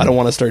 It's like, I don't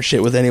want to start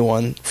shit with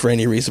anyone for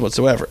any reason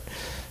whatsoever.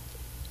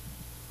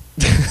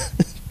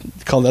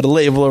 Call that a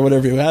label or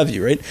whatever you have,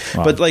 right?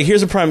 Wow. But like,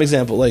 here's a prime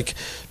example. Like,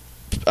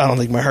 I don't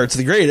think my heart's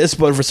the greatest,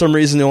 but for some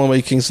reason the only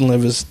way Kingston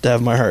live is to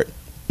have my heart.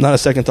 Not a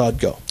second thought,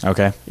 go.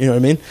 Okay. You know what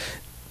I mean?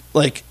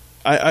 Like,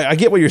 I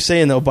get what you're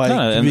saying though,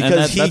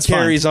 because he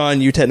carries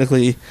on, you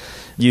technically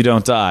you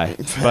don't die,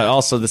 but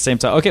also at the same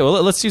time. Okay,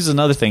 well, let's use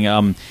another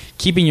thing.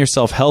 Keeping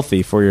yourself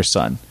healthy for your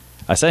son.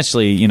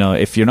 Essentially,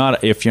 if you're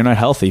not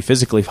healthy,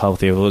 physically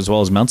healthy as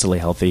well as mentally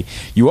healthy,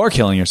 you are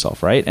killing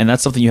yourself, right? And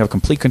that's something you have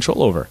complete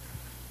control over.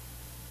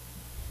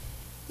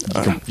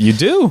 You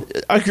do.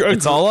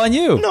 It's all on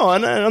you. No,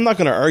 and I'm not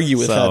going to argue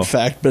with that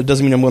fact, but it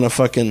doesn't mean I'm going to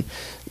fucking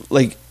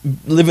like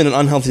living an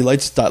unhealthy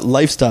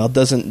lifestyle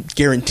doesn't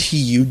guarantee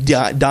you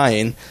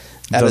dying.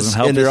 It doesn't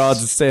help your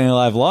odds of staying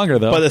alive longer,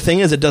 though. But the thing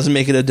is, it doesn't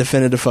make it a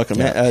definitive fucking.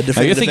 Now,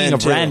 you're thinking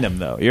of random,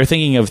 though. You're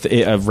thinking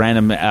of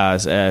random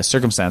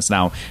circumstance.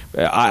 Now,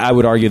 I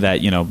would argue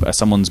that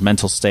someone's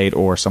mental state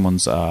or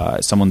someone's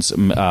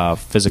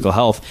physical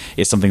health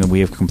is something that we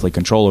have complete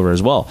control over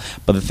as well.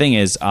 But the thing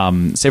is,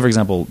 say for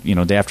example,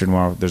 day after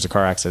tomorrow, there's a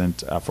car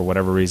accident for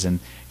whatever reason.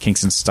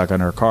 Kingston's stuck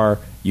under a car.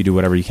 You do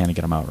whatever you can to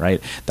get him out,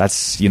 right?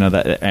 That's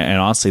that, and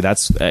honestly,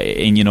 that's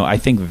I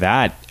think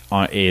that.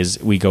 Is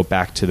we go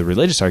back to the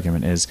religious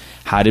argument is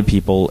how did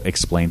people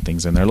explain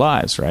things in their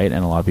lives, right?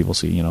 And a lot of people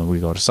see, we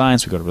go to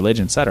science, we go to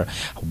religion, etc.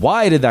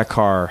 Why did that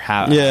car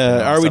happen?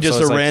 Yeah, are we just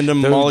a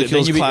random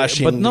molecules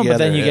clashing? But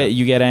then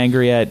you get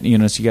angry at so you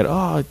get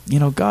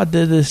God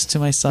did this to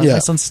my son. Yeah. My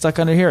son's stuck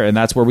under here, and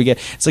that's where we get.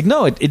 It's like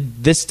no,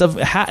 this stuff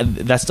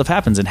that stuff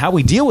happens, and how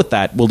we deal with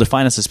that will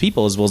define us as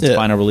people as well as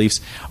define our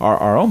beliefs,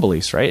 our own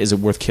beliefs, right? Is it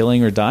worth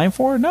killing or dying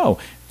for? No.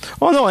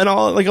 Oh no, and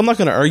I'm not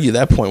going to argue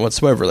that point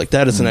whatsoever. Like,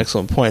 that is an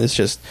excellent point. It's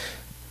just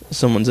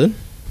someone's in.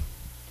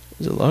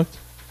 Is it locked?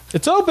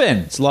 It's open.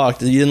 It's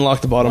locked. You didn't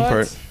lock the bottom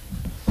part.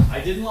 I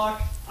didn't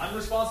lock. I'm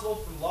responsible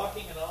for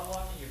locking and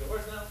unlocking your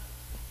doors now.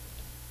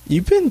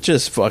 You've been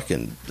just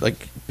fucking,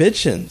 like,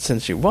 bitching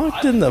since you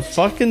walked in the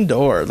fucking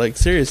door. Like,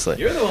 seriously.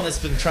 You're the one that's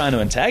been trying to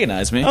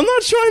antagonize me. I'm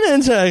not trying to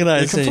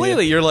antagonize you.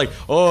 Completely. You're like,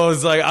 oh,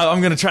 it's like, I'm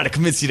going to try to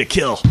convince you to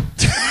kill.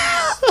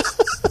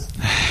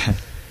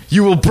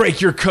 You will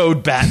break your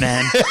code,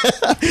 Batman.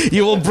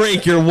 You will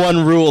break your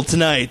one rule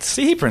tonight.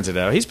 See, he prints it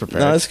out. He's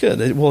prepared. No, that's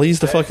good. Well, he's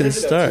the fucking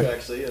star.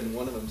 Actually, and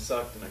one of them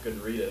sucked, and I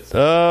couldn't read it.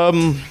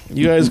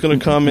 You guys gonna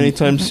come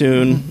anytime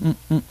soon?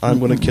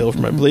 I'm gonna kill for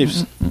my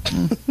beliefs.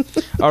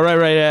 All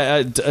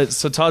right.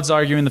 So Todd's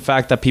arguing the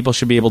fact that people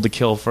should be able to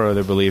kill for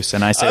their beliefs,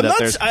 and I say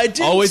there's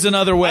always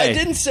another way. I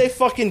didn't say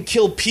fucking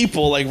kill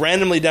people like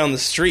randomly down the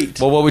street.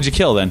 Well, what would you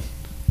kill then?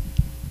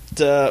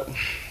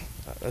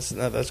 That's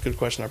a good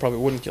question. I probably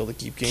wouldn't kill to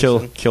keep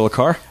games. Kill a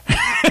car?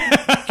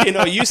 You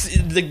know,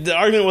 the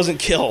argument wasn't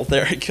kill.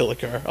 There, kill a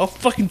car. I'll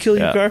fucking kill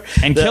your car.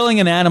 And killing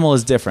an animal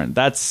is different.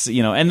 That's,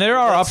 and there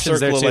are options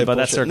there too, but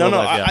that's circle of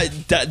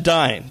life.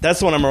 Dying. That's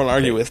the one I'm going to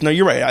argue with. No,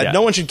 you're right.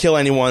 No one should kill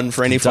anyone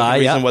for any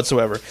fucking reason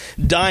whatsoever.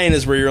 Dying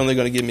is where you're only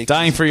going to give me.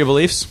 Dying for your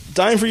beliefs?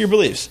 Dying for your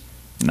beliefs.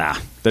 Nah,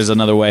 there's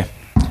another way.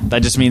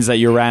 That just means that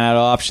you ran out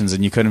of options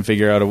and you couldn't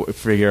figure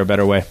a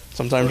better way.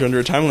 Sometimes you're under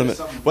a time limit.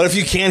 What if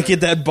you can't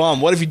get that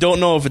bomb? What if you don't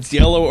know if it's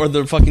yellow or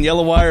the fucking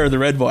yellow wire or the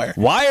red wire?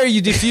 Why are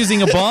you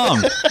defusing a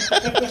bomb?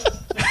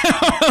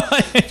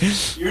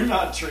 You're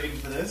not trained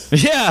for this.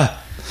 Yeah.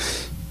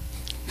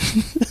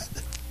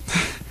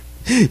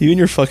 You and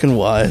your fucking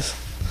wives.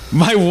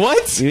 My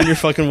what? You and your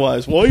fucking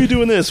wives. Why are you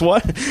doing this? Why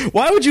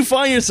would you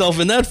find yourself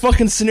in that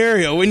fucking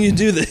scenario when you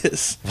do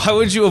this? Why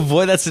would you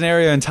avoid that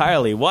scenario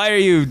entirely? Why are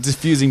you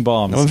defusing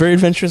bombs? I'm a very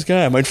adventurous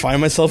guy. I might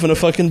find myself in a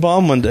fucking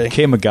bomb one day.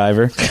 Okay,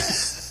 MacGyver.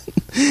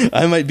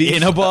 I might be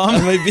in a bomb.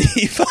 I might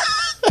be.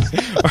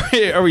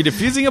 Are we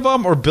defusing a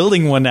bomb or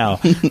building one now?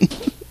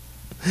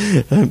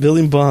 I'm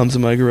building bombs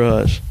in my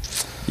garage.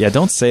 Yeah,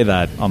 don't say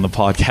that on the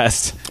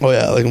podcast. Oh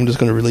yeah, like I'm just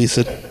going to release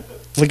it.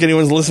 Like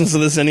anyone listens to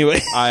this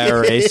anyway.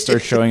 IRA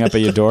starts showing up at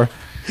your door.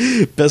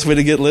 Best way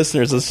to get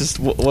listeners. Let's just,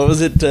 what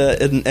was it,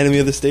 an enemy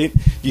of the state?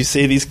 You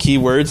say these key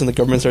words and the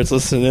government starts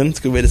listening in. It's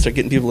a good way to start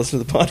getting people to listen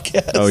to the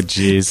podcast. Oh,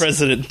 jeez.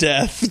 President,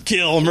 death,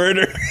 kill,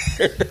 murder.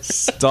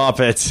 Stop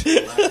it.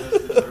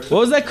 What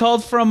was that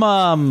called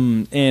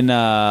from in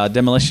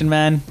Demolition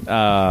Man?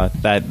 Murder,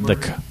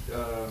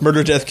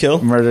 death,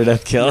 kill. Murder,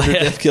 death, kill. Murder,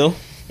 death, kill.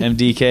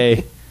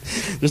 MDK.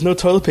 There's no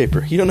toilet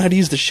paper. You don't know how to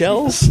use the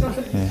shells?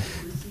 Yeah.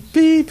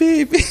 Beep,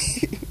 beep,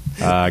 beep.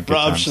 Rob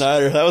times.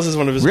 Schneider. That was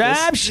one of his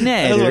Rob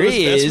Schneider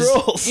is best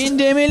roles. In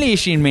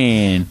Demolition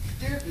Man.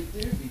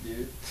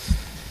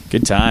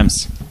 Good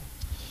times.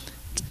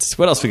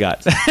 What else we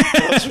got?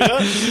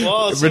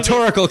 Well,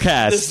 rhetorical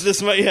cast.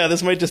 This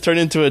might just turn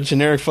into a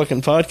generic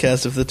fucking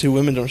podcast if the two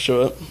women don't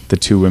show up. The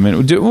two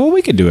women? Well,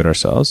 we could do it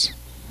ourselves.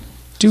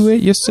 Do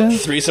it yourself.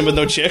 Threesome with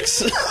no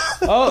chicks.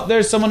 Oh,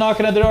 there's someone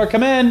knocking at the door.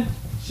 Come in.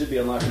 Should be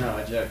unlocked now.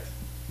 I checked.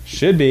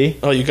 Should be.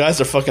 Oh, you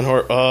guys are fucking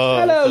hard.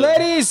 Hello,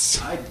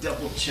 ladies. I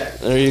double checked.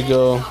 There you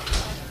go.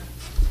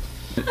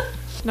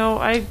 No,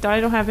 I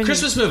don't have any.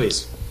 Christmas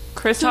movies.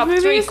 Top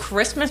movies? 3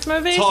 Christmas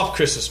movies? Top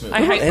Christmas movies.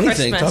 I hate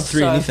anything. Christmas. Top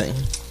 3 anything.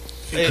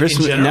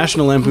 Christmas,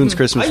 National Lampoon's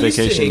Christmas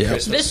Vacation.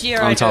 This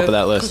year on top of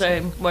that list.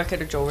 Because I work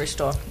at a jewelry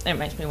store. It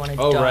makes me want to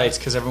die. Oh, right,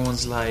 because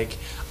everyone's like,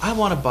 I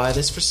want to buy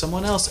this for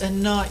someone else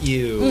and not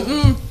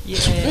you.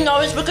 Yeah.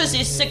 No, it's because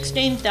there's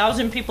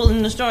 16,000 people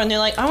in the store and they're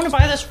like, I want to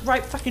buy this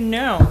right fucking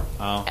now.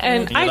 Oh.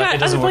 And I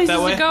got other places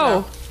to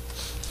go.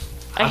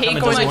 I hate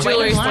going to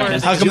jewelry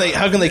stores. How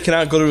come they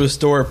cannot go to a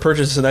store,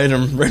 purchase an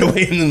item right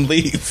away, and then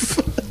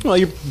leave? Well,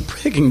 you're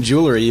picking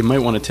jewelry. You might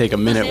want to take a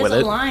minute with it.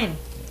 There's a line.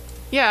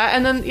 Yeah,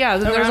 and then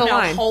there's a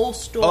line. Whole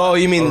store. Oh,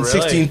 you mean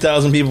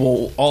 16,000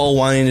 people all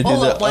wanting to do All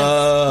that? at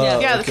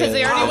once. Yeah, because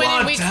they already went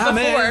in weeks before.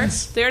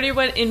 diamonds. They already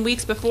went in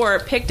weeks before,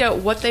 picked out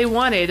what they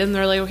wanted, and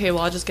they're like, okay,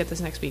 well, I'll just get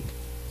this next week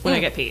when I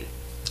get paid.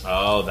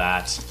 Oh,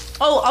 that.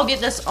 Oh, I'll get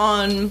this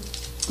on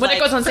When it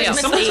goes on sale.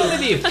 Christmas Someone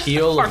told me Eve. the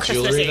appeal Or of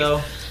Christmas jewelry, Eve.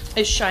 though.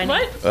 It's shiny.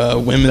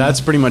 What? Women.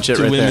 That's pretty much it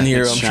Two right women there.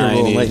 here, It's I'm sure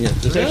will shiny. like it.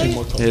 There's actually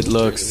more It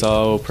looks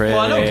so pretty.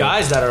 Well, I know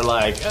guys that are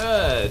like,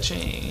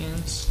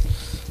 chains.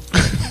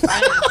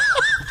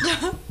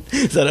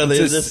 Is that how they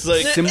just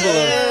like symbol of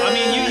I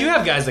mean, you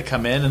have guys that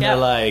come in and they're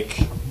like,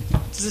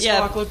 does this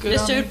rock look good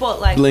this on dude me? bought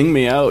like bling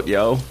me out,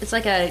 yo. it's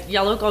like a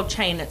yellow gold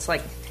chain. It's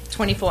like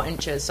 24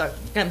 inches. So it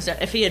comes down.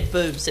 If he had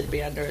boobs, it'd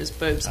be under his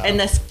boobs. And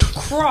this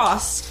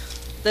cross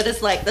that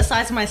is like the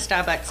size of my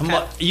Starbucks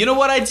cup. You know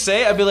what I'd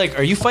say? I'd be like,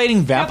 are you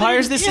fighting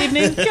vampires this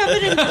evening?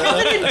 Covered in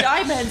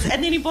diamonds.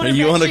 And then he bought Are a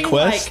you on a matching,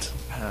 quest?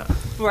 like,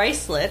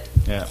 bracelet.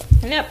 Yeah.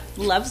 Yep,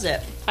 loves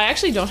it. I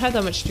actually don't have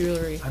that much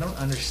jewelry. I don't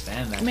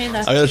understand that. I mean,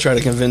 that's I gotta try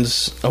to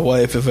convince a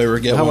wife if I ever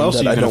get How one else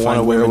that are you I gonna don't want to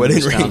find wear a women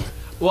in wedding this ring. town?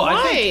 Well,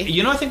 Why?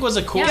 I think was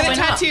a cool. Yeah, Get why it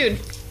not? tattooed.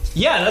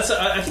 Yeah, that's.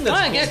 I think that's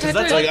Why? cool. Get 'cause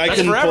tattooed. Like I that's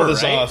couldn't forever, pull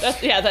this right? off.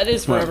 That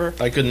is forever.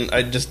 I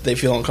couldn't. They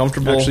feel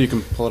uncomfortable. Actually, you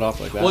can pull it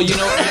off like that. Well, you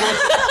know,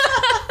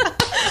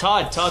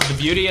 Todd, the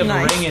beauty of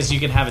Nice. a ring is you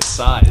can have it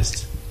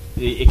sized.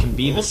 it can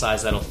be the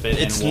size that'll fit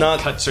It's and not-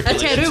 won't cut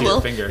circulation tattoo to your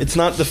will. finger. It's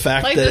not the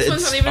fact Like, that this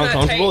one's it's not even that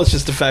uncomfortable. tight. It's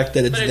just the fact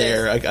that it's But it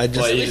there. is. I just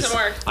Well, it It is. doesn't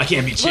work. I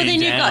can't be Well, chained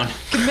then you've down. got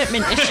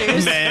commitment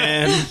issues.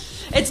 man.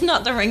 It's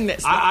not the ring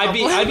that's the I'd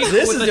be problem. cool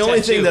This with is a the only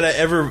tattoo. thing that I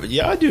ever.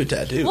 Yeah, I do a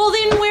tattoo. Well,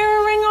 then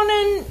wear a ring on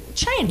a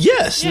chain.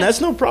 yes, and that's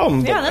no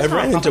problem. Yeah, but that's I've not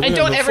ran a into And women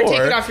don't ever take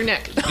before. it off your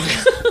neck.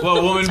 Well,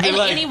 a woman be And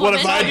like, any what woman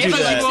if I that do ever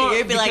that? looks at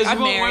you be like, because I'm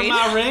you won't married.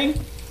 wear my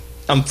ring?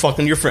 I'm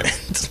fucking your friend.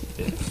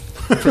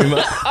 Pretty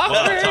much.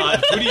 Well,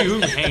 Todd, who do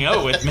you hang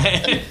out with,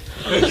 man?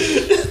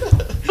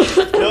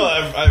 No,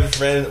 I've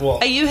ran. Well,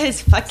 Are you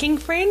his fucking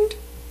friend?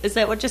 Is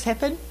that what just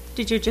happened?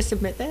 Did you just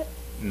admit that?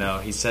 No,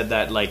 he said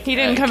that like He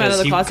didn't come out of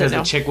the closet, because no.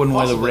 the chick wouldn't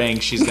wear the ring.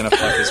 She's gonna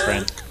fuck his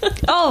friend.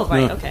 Oh,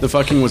 right, No, okay. The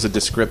fucking was a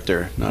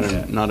descriptor, not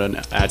an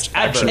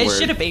action It word.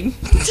 should have been.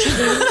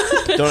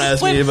 don't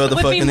ask me We've- about the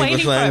we've fucking been English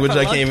waiting for it language. for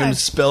a I long can't even time.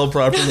 spell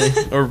properly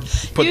or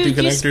put two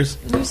connectors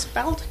You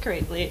spelled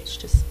correctly. It's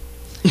just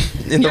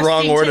in the your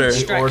wrong order.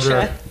 sentence The order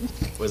structure.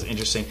 was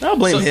interesting. I'll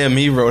blame him.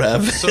 He wrote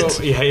half. of So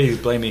it. yeah, you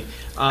blame me.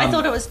 I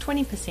thought it was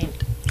 20%.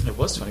 It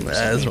was 20%.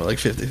 That's more like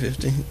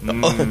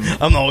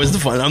 50-50. I'm always the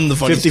fun. I'm the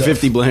funny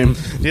 50-50 blame.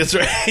 That's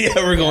right. Yeah,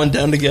 we're going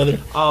down together.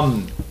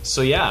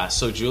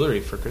 So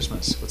jewelry for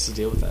Christmas. What's the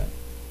deal with that?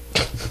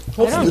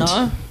 I don't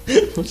know.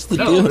 What's the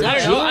No, deal? I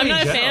don't know. I'm not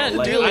a in general. fan.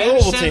 Like, Deal with I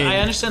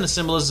Ovaltine. understand the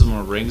symbolism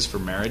of rings for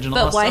marriage and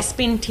all But that why stuff.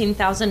 spend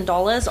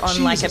 $10,000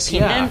 on like a Jesus,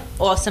 pendant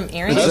yeah. or some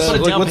earrings? Let's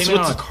put a down what's- payment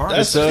on what's- a car.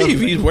 That's It's, Steve.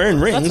 He's wearing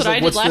rings. That's what I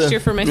did what's last the- year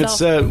for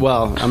myself. It's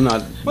well, I'm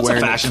not What's a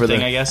wearing fashion it for thing,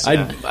 the, I guess,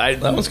 yeah.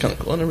 That one's kind of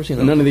cool. I've never seen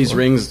that. None of these before.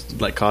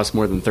 rings like cost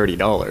more than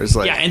 $30.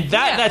 Like, Yeah, and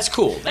that's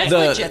cool. That's the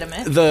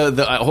legitimate.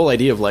 the whole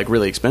idea of like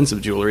really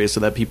expensive jewelry is so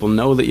that people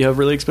know that you have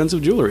really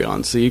expensive jewelry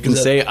on, so you can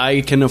say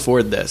I can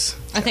afford this.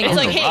 I think It's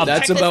like, hey,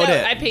 That's check about this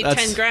it. out. I paid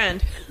That's- 10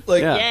 grand.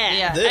 Like, Yeah.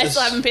 Yeah, This I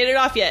still haven't paid it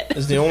off yet.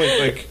 is the only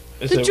like.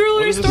 The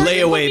jewelry store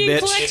Layaway, bitch.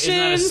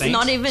 collections. Saint?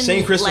 not even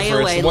Saint Christopher.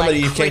 It's layaway, the one that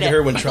like you can't get credit.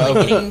 her when traveling.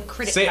 Like getting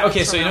credit Say, cards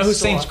okay, so from you know our who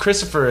store. Saint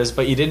Christopher is,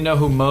 but you didn't know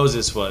who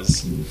Moses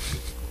was.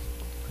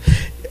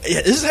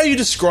 Yeah, this is how you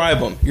describe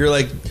him. You're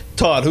like,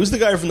 Todd, who's the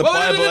guy from the Whoa, no,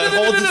 Bible no, no, that no,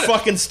 no, holds no, his no.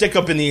 fucking stick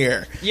up in the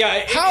air?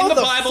 Yeah, How in the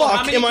the Bible, fuck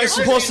how many am I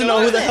characters supposed do to you know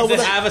who the that hell that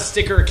that- have a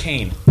stick or a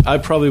cane? I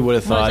probably would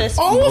have thought Moses.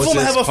 All of them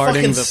Moses have a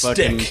parting fucking the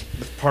fucking stick.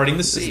 Parting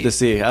the sea. the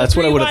sea. That's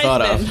what I would have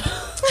thought Wise of.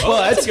 Oh,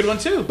 that's a good one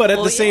too. But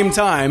at the same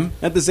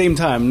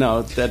time,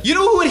 no, that You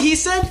know what he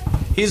said?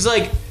 He's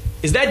like,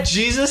 is that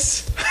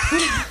Jesus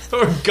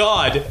or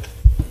God?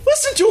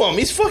 Listen to him.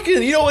 He's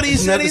fucking. You know what he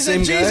Isn't said? that the He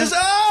said, same guy? Jesus.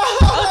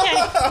 Oh!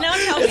 Okay, now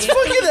tell me. It's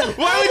fucking.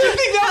 Why would you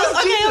think that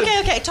was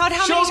Jesus? Okay. Todd,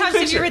 how Show many us a times have you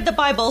picture. read the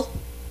Bible?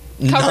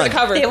 Cover to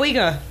cover. There we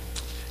go.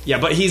 Yeah,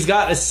 but he's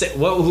got a.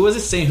 Who was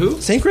it? Saint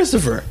who? Saint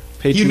Christopher.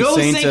 patron You know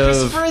who saint Saint of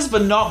Christopher is,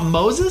 but not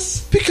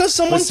Moses. Because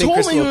someone Saint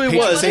told me who Christopher, he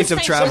patron was. saint of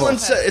Saint travel. Someone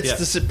said it's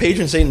Yeah. the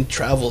patron saint of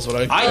travels. What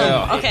I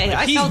I Okay,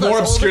 I he's tell those more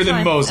all the obscure than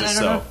time, Moses, and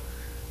I don't though.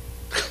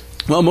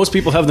 Well, most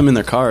people have them in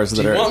their cars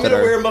that Do you want me that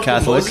to wear are him up the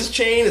Catholic. Moses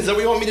chain? Is that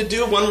what you want me to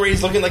do? One where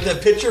he's looking like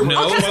that picture?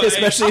 No,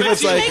 Especially if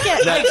it's like Make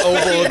it. that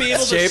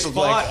oval shape of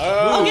like,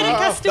 I'll get a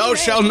custom thou made.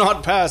 shalt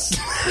not pass.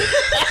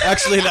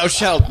 Actually, thou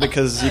shalt,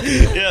 because you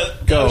can Yeah,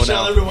 go thou shalt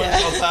now. everyone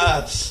shall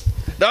pass.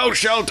 Thou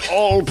shalt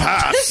all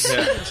pass.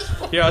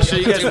 Yeah, I'll show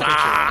you guys a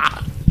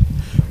picture.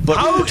 But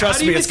How trust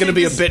do me, you it's going to think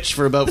be a this- bitch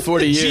for about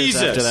 40 years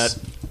Jesus. after that.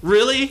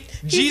 Really?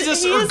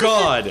 Jesus or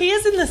God? He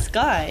is in the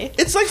sky.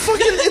 It's like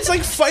fucking. It's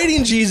like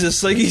fighting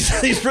Jesus. Like he's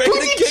ready Who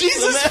to did kick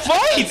Jesus the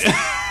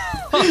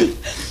man. fight?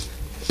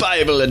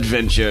 Bible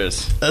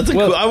adventures. That's a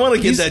Well, cool. I want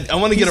to get he's- that. I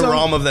want to get a he's on-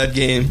 ROM of that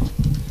game.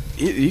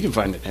 You can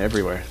find it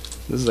everywhere.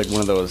 This is like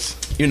one of those.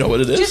 You know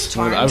what it is? Just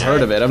torrent I've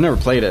heard of it. I've never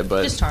played it,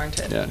 but Just torrent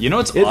it. yeah. You know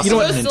what's It- awesome? you know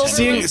what? Those silver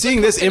Seeing, ones, seeing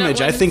the this coconut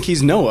image, I ones. think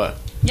he's Noah.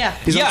 Yeah.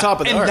 He's on top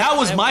of the and ark. that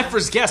was my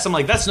first guess. I'm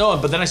like, that's Noah,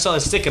 but then I saw the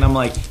stick, and I'm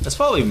like, that's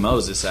probably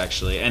Moses,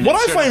 actually. And What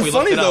then I sure enough, find we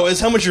looked funny it up. though is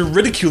how much you're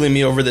ridiculing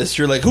me over this.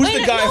 You're like, who's Wait,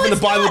 the guy no, from the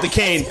it's Bible not. with the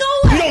cane? It's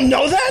Noah. You don't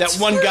know that? That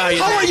one guy in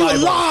How the are you Bible.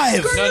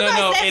 alive? Screw No, you guys,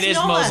 it that's is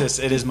Noah. Moses.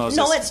 It is Moses.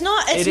 No, it's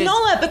not. It's It is-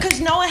 Noah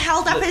because Noah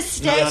held up his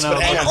stick no, no,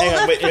 and hang on, all hang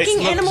on, the wait, fucking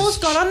look, animals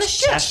got on the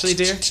ship. Ashley,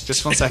 dear,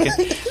 just 1 second.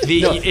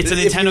 It's a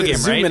if Nintendo you game,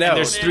 zoom right? it And out,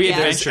 there's three yeah.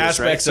 adventures, There's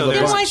right? aspects So of the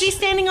Then there's, why is he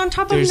standing on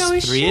top of there's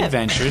Noah's three ship?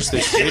 adventures.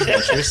 There's three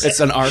adventures. It's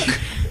an ark.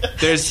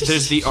 There's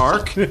the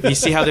Ark. You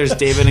see how there's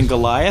David and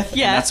Goliath?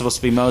 Yeah. And that's supposed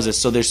to be Moses.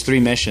 So there's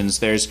three missions.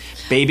 There's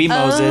baby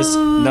Moses,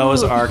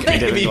 Noah's Ark, and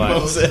David and Goliath.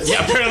 Moses.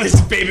 Yeah, apparently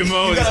it's baby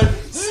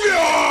Moses. You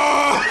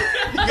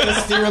gotta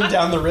steer him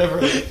down the river.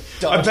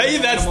 I bet you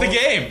that's the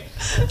game.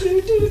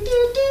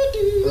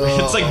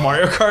 It's like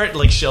Mario Kart,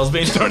 like shells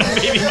being thrown at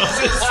baby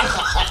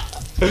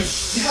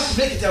Moses. You have to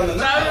make it down the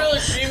That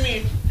was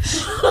really creamy.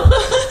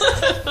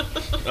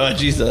 Oh,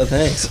 Jesus,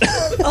 thanks.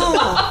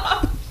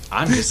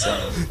 I'm just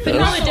saying. But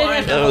Noah did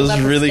have to That hold was up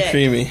a really stick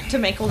creamy. to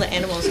make all the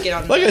animals get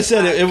on. Like the I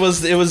said, side.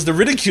 it was the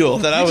ridicule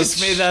that I I was.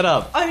 just made that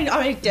up. I didn't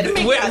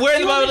make Where that. in the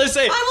You Bible want me- does it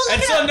say? I will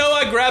And look so it up.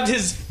 Noah grabbed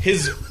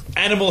his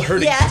animal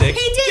herding Yeah, stick.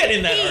 he did. Get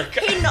in that Ark.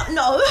 He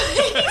no.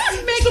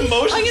 He's making,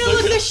 emotions I'm gonna look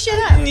look at- this shit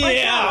up.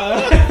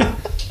 Yeah.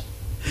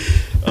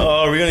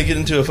 Oh, are we gonna get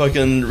into a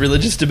fucking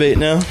religious debate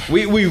now?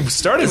 We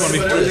started one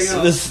before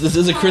this. This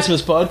is a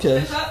Christmas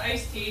podcast. It's not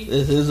iced tea.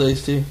 It is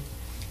iced tea.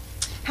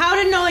 How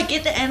did Noah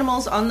get the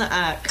animals on the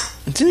ark?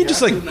 Didn't he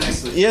just like?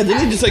 Yeah,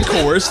 didn't he just like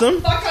coerce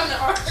them? Fuck on the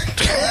ark.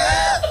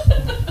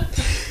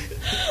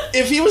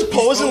 If he was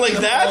posing like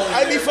that,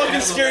 I'd be fucking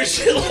scared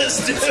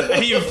shitless, dude.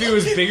 If he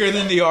was bigger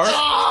than the ark. No,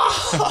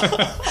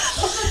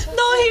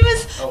 he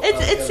was.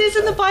 It says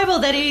in the Bible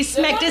that he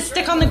smacked his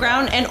stick on the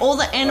ground and all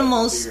the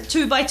animals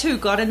 2 by 2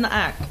 got in the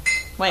ark.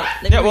 Wait.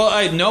 Yeah,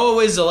 well,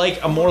 Noah is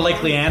a more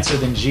likely answer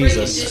than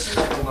Jesus.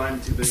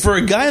 For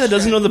a guy that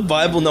doesn't know the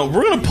Bible, no,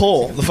 we're gonna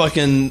pull the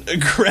fucking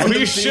random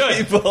You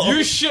should. people.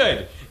 You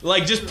should.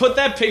 Like, just put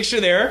that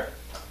picture there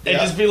and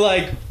just be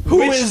like,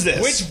 Who is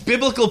this? Which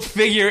biblical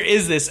figure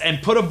is this?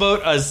 And put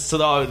about us to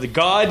the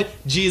God,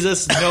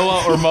 Jesus,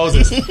 Noah, or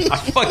Moses. I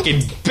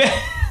fucking bet.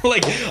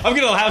 Like, I'm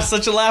gonna have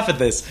such a laugh at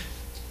this.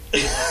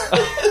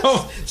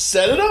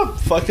 Set it up.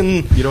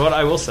 Fucking. You know what?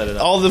 I will set it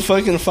up. All the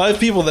fucking 5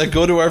 people that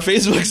go to our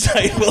Facebook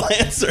site will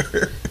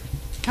answer.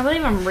 I can't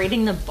believe I'm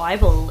reading the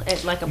Bible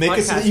at like a Make it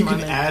podcast so that you can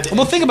moment. add.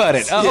 Well, think about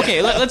it.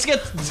 Okay,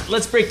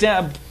 let's break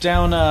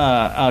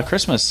down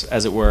Christmas,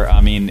 as it were.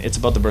 I mean, it's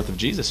about the birth of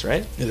Jesus,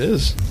 right? It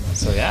is.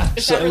 So yeah.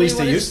 Is So that at really least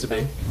what it it's used to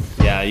be.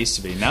 Yeah, it used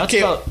to be. Now it's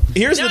Okay, about.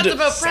 here's Now the. it's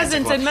about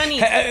presents and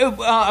money.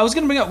 I was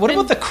going to bring up. What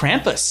about the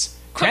Krampus?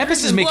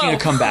 Krampus is making a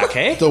comeback.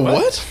 Hey, The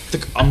what?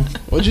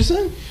 What'd you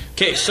say?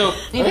 Okay, so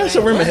I gotta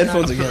start wearing my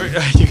headphones again.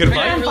 you could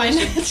Can't find.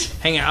 find it.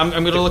 Hang on,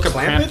 I'm going to look up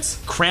Clampets?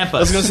 Krampus. I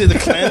was gonna say the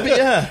clamp.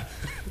 Yeah.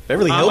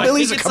 Beverly I Hillbillies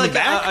think are it's coming like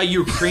back. a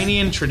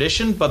Ukrainian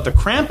tradition, but the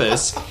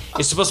Krampus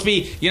is supposed to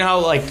be, you know how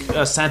like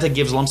Santa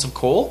gives lumps of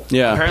coal?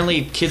 Yeah.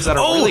 Apparently, kids that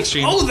are really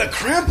extreme. the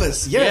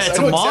Krampus. Yes, Yeah, it's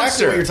I know a monster.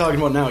 exactly what you're talking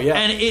about now. Yeah,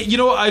 And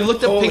I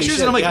looked up Holy pictures shit,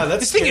 and I'm like, yeah,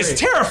 that's this thing is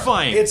scary.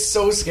 terrifying. it's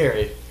so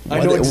scary. I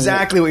What know it-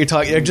 exactly what you're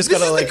talking. I just This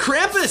gotta is the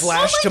like Krampus.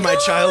 flash Oh my to my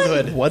God.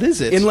 childhood. What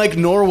is it? In like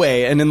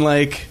Norway and in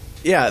like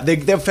they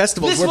have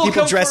festivals This where will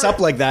people come dress for- up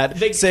like that,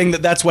 they- saying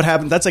that that's what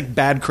happened. That's like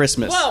bad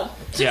Christmas. Whoa.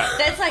 yeah.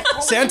 That's like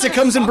Santa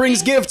comes and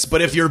brings gifts,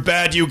 but if you're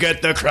bad, you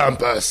get the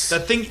Krampus.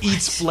 That thing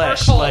eats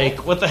flesh. coal.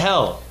 Like, what the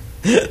hell?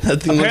 That thing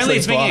looks Apparently, like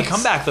it's making a box.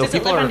 comeback, though. Does it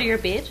People live are. under your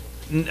bed?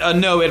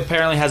 No, it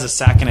apparently has a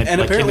sack and it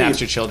And like apparently,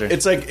 kidnaps your children.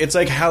 it's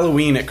like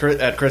Halloween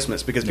at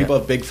Christmas because people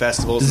have big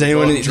festivals. Does and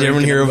anyone- go out did drink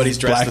everyone and hear of everybody's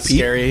dressed Black as Pete?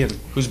 scary and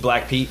Who's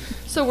Black Pete?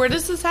 So where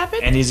does this happen?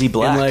 And is he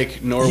black? in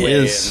like Norway He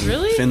is. and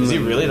Really? Finland. Is he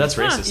really? That's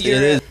Huh. racist. It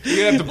is.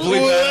 You're gonna have to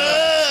bleep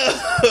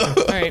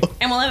that. All right.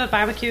 And we'll have a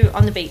barbecue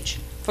on the beach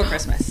for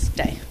Christmas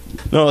Day.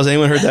 No, has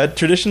anyone heard that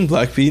tradition?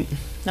 Black Pete?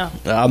 No.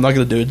 I'm not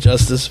gonna do it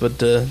justice,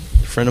 but a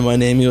friend of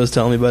mine, Amy, was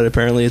telling me about it.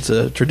 Apparently, it's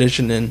a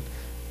tradition in.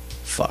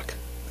 Fuck.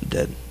 I'm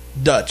dead.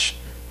 Dutch.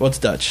 What's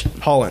Dutch?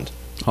 Holland.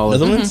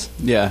 Netherlands?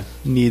 Yeah,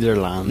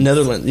 Netherlands.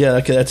 Netherlands. Yeah,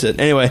 okay, that's it.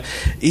 Anyway,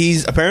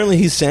 he's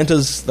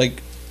Santa's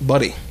like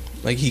buddy.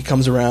 Like he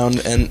comes around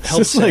and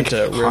helps this like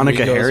Santa wherever he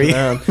Hanukkah goes Harry?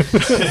 around.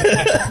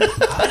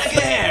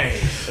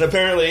 And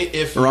apparently,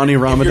 if Ronnie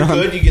if Ramadan.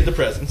 you're good, you get the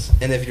presents,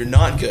 and if you're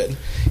not good,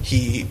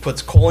 he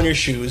puts coal in your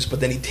shoes. But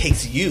then he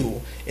takes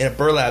you in a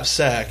burlap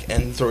sack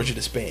and throws you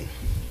to Spain.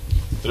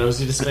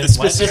 Throws you to Spain.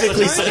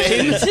 Specifically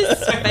Spain.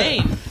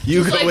 Spain.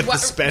 You It's go like, with the what-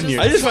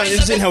 Spaniard. I just find it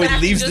interesting how he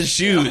Back leaves to the just-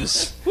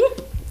 shoes.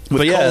 With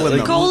But yeah, coal in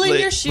them. Coal in like-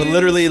 your But shoes?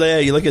 literally, yeah,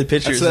 you look at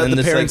pictures so that and the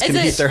it's parents like, can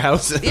Is heat it- their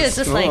houses. Yeah, it's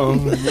just like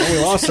we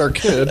lost our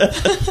kid.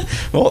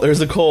 well, there's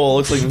the coal.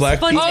 Looks like Black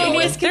Pete. Oh,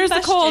 wait, there's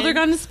the cold. They're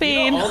going to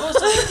Spain. All those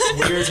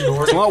like, weird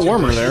Nordic It's a lot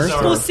warmer there.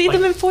 traditions are, we'll see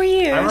them in 4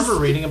 years. I remember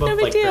reading about No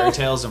big like deal. fairy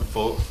tales and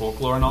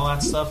folklore and all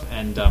that stuff.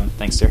 And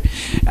thanks, sir.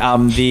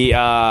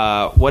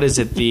 What is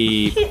it?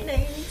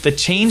 The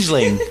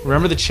changeling.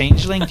 Remember the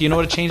changeling? Do you know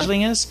what a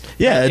changeling is?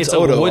 Yeah, it's a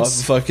Odo woods.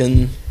 off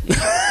fucking.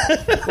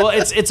 Well,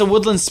 it's a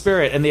woodland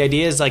spirit, and the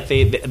idea is like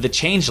the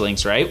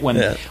changelings, right?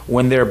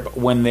 When they're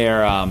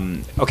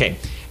okay,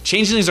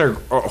 changelings are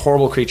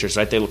horrible creatures,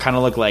 right? They kind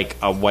of look like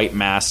a white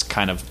mask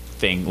kind of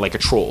thing, like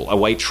a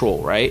white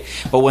troll, right?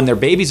 But when their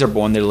babies are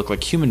born, they look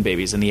like human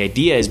babies, and the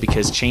idea is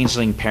because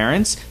changeling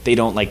parents, they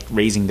don't like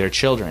raising their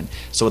children,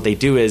 so what they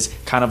do is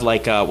kind of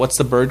like what's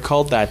the bird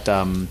called that?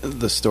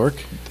 The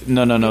stork.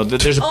 No.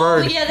 There's a Oh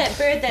bird. yeah, that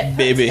bird that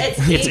Baby.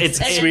 It's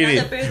Sweetie,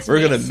 we're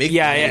gonna make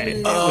Yeah, baby.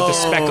 with the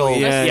speckle.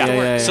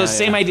 yeah, So yeah,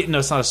 same idea. No,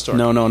 it's not a stork.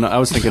 No. I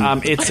was thinking.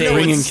 It's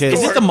bringing kids.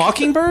 Is it the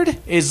mockingbird?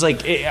 Is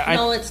like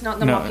No, it's not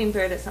the no.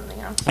 mockingbird. It's something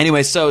else.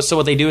 Anyway, so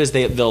what they do is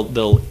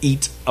they'll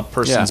eat a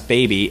person's Yeah.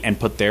 baby and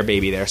put their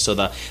baby there.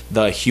 So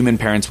the human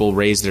parents will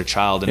raise their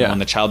child, and Yeah. when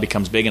the child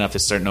becomes big enough, they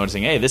start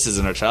noticing, hey, this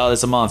isn't our child,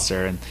 it's a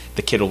monster, and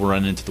the kid will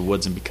run into the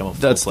woods and become a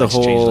That's the full-fledged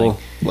whole changeling.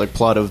 like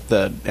plot of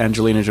the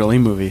Angelina Jolie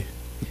movie,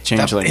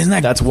 Changeling. Isn't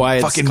that That's why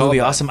it's fucking called movie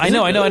that. awesome? I Is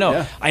know, it I know. really?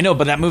 Yeah. I know,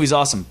 but that movie's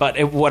awesome.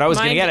 But what I was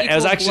going to Mind get at, I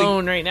was equals actually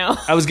blown right now.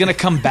 I was going to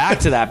come back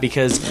to that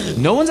because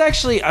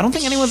I don't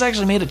think anyone's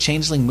actually made a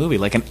changeling movie,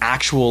 like an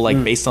actual,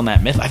 like based on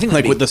that myth. I think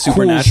Like that'd with be the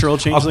supernatural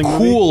changeling a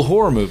movie? cool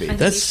horror movie.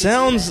 That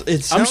sounds.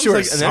 It sounds I'm sure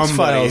like an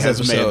somebody X-Files has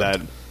episode. made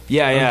that.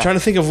 Yeah, I'm trying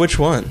to think of which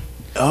one.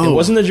 Oh. It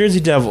wasn't the Jersey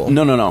Devil.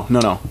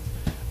 No.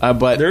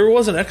 But There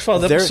was an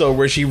X-Files There- episode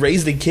where she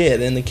raised a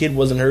kid and the kid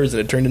wasn't hers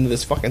and it turned into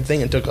this fucking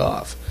thing and took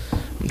off.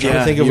 I'm trying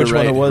to think of which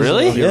one it was.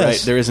 Really? You're Yes.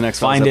 right. There is an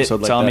X-Files Find it.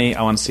 episode like Tell that. me.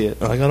 I want to see it.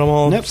 I got them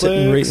all Netflix.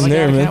 sitting right in Like,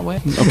 there, I man. can't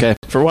wait. Okay.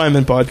 For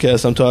Wyman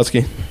Podcast, I'm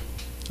Totsky.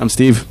 I'm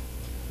Steve.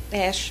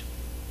 Ash.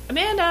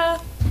 Amanda.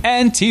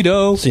 And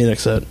Tito. See you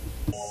next set.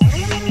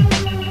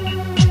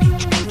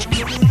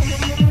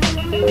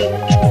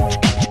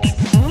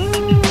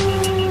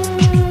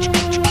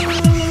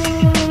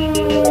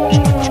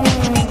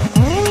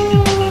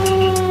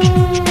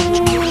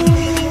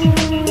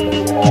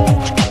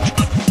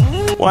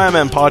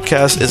 YMM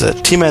Podcast is a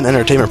T-Man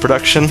Entertainment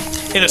production.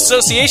 In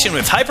association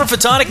with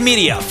Hyperphotonic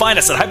Media. Find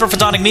us at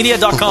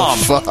hyperphotonicmedia.com.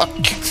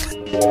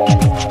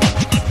 Fuck.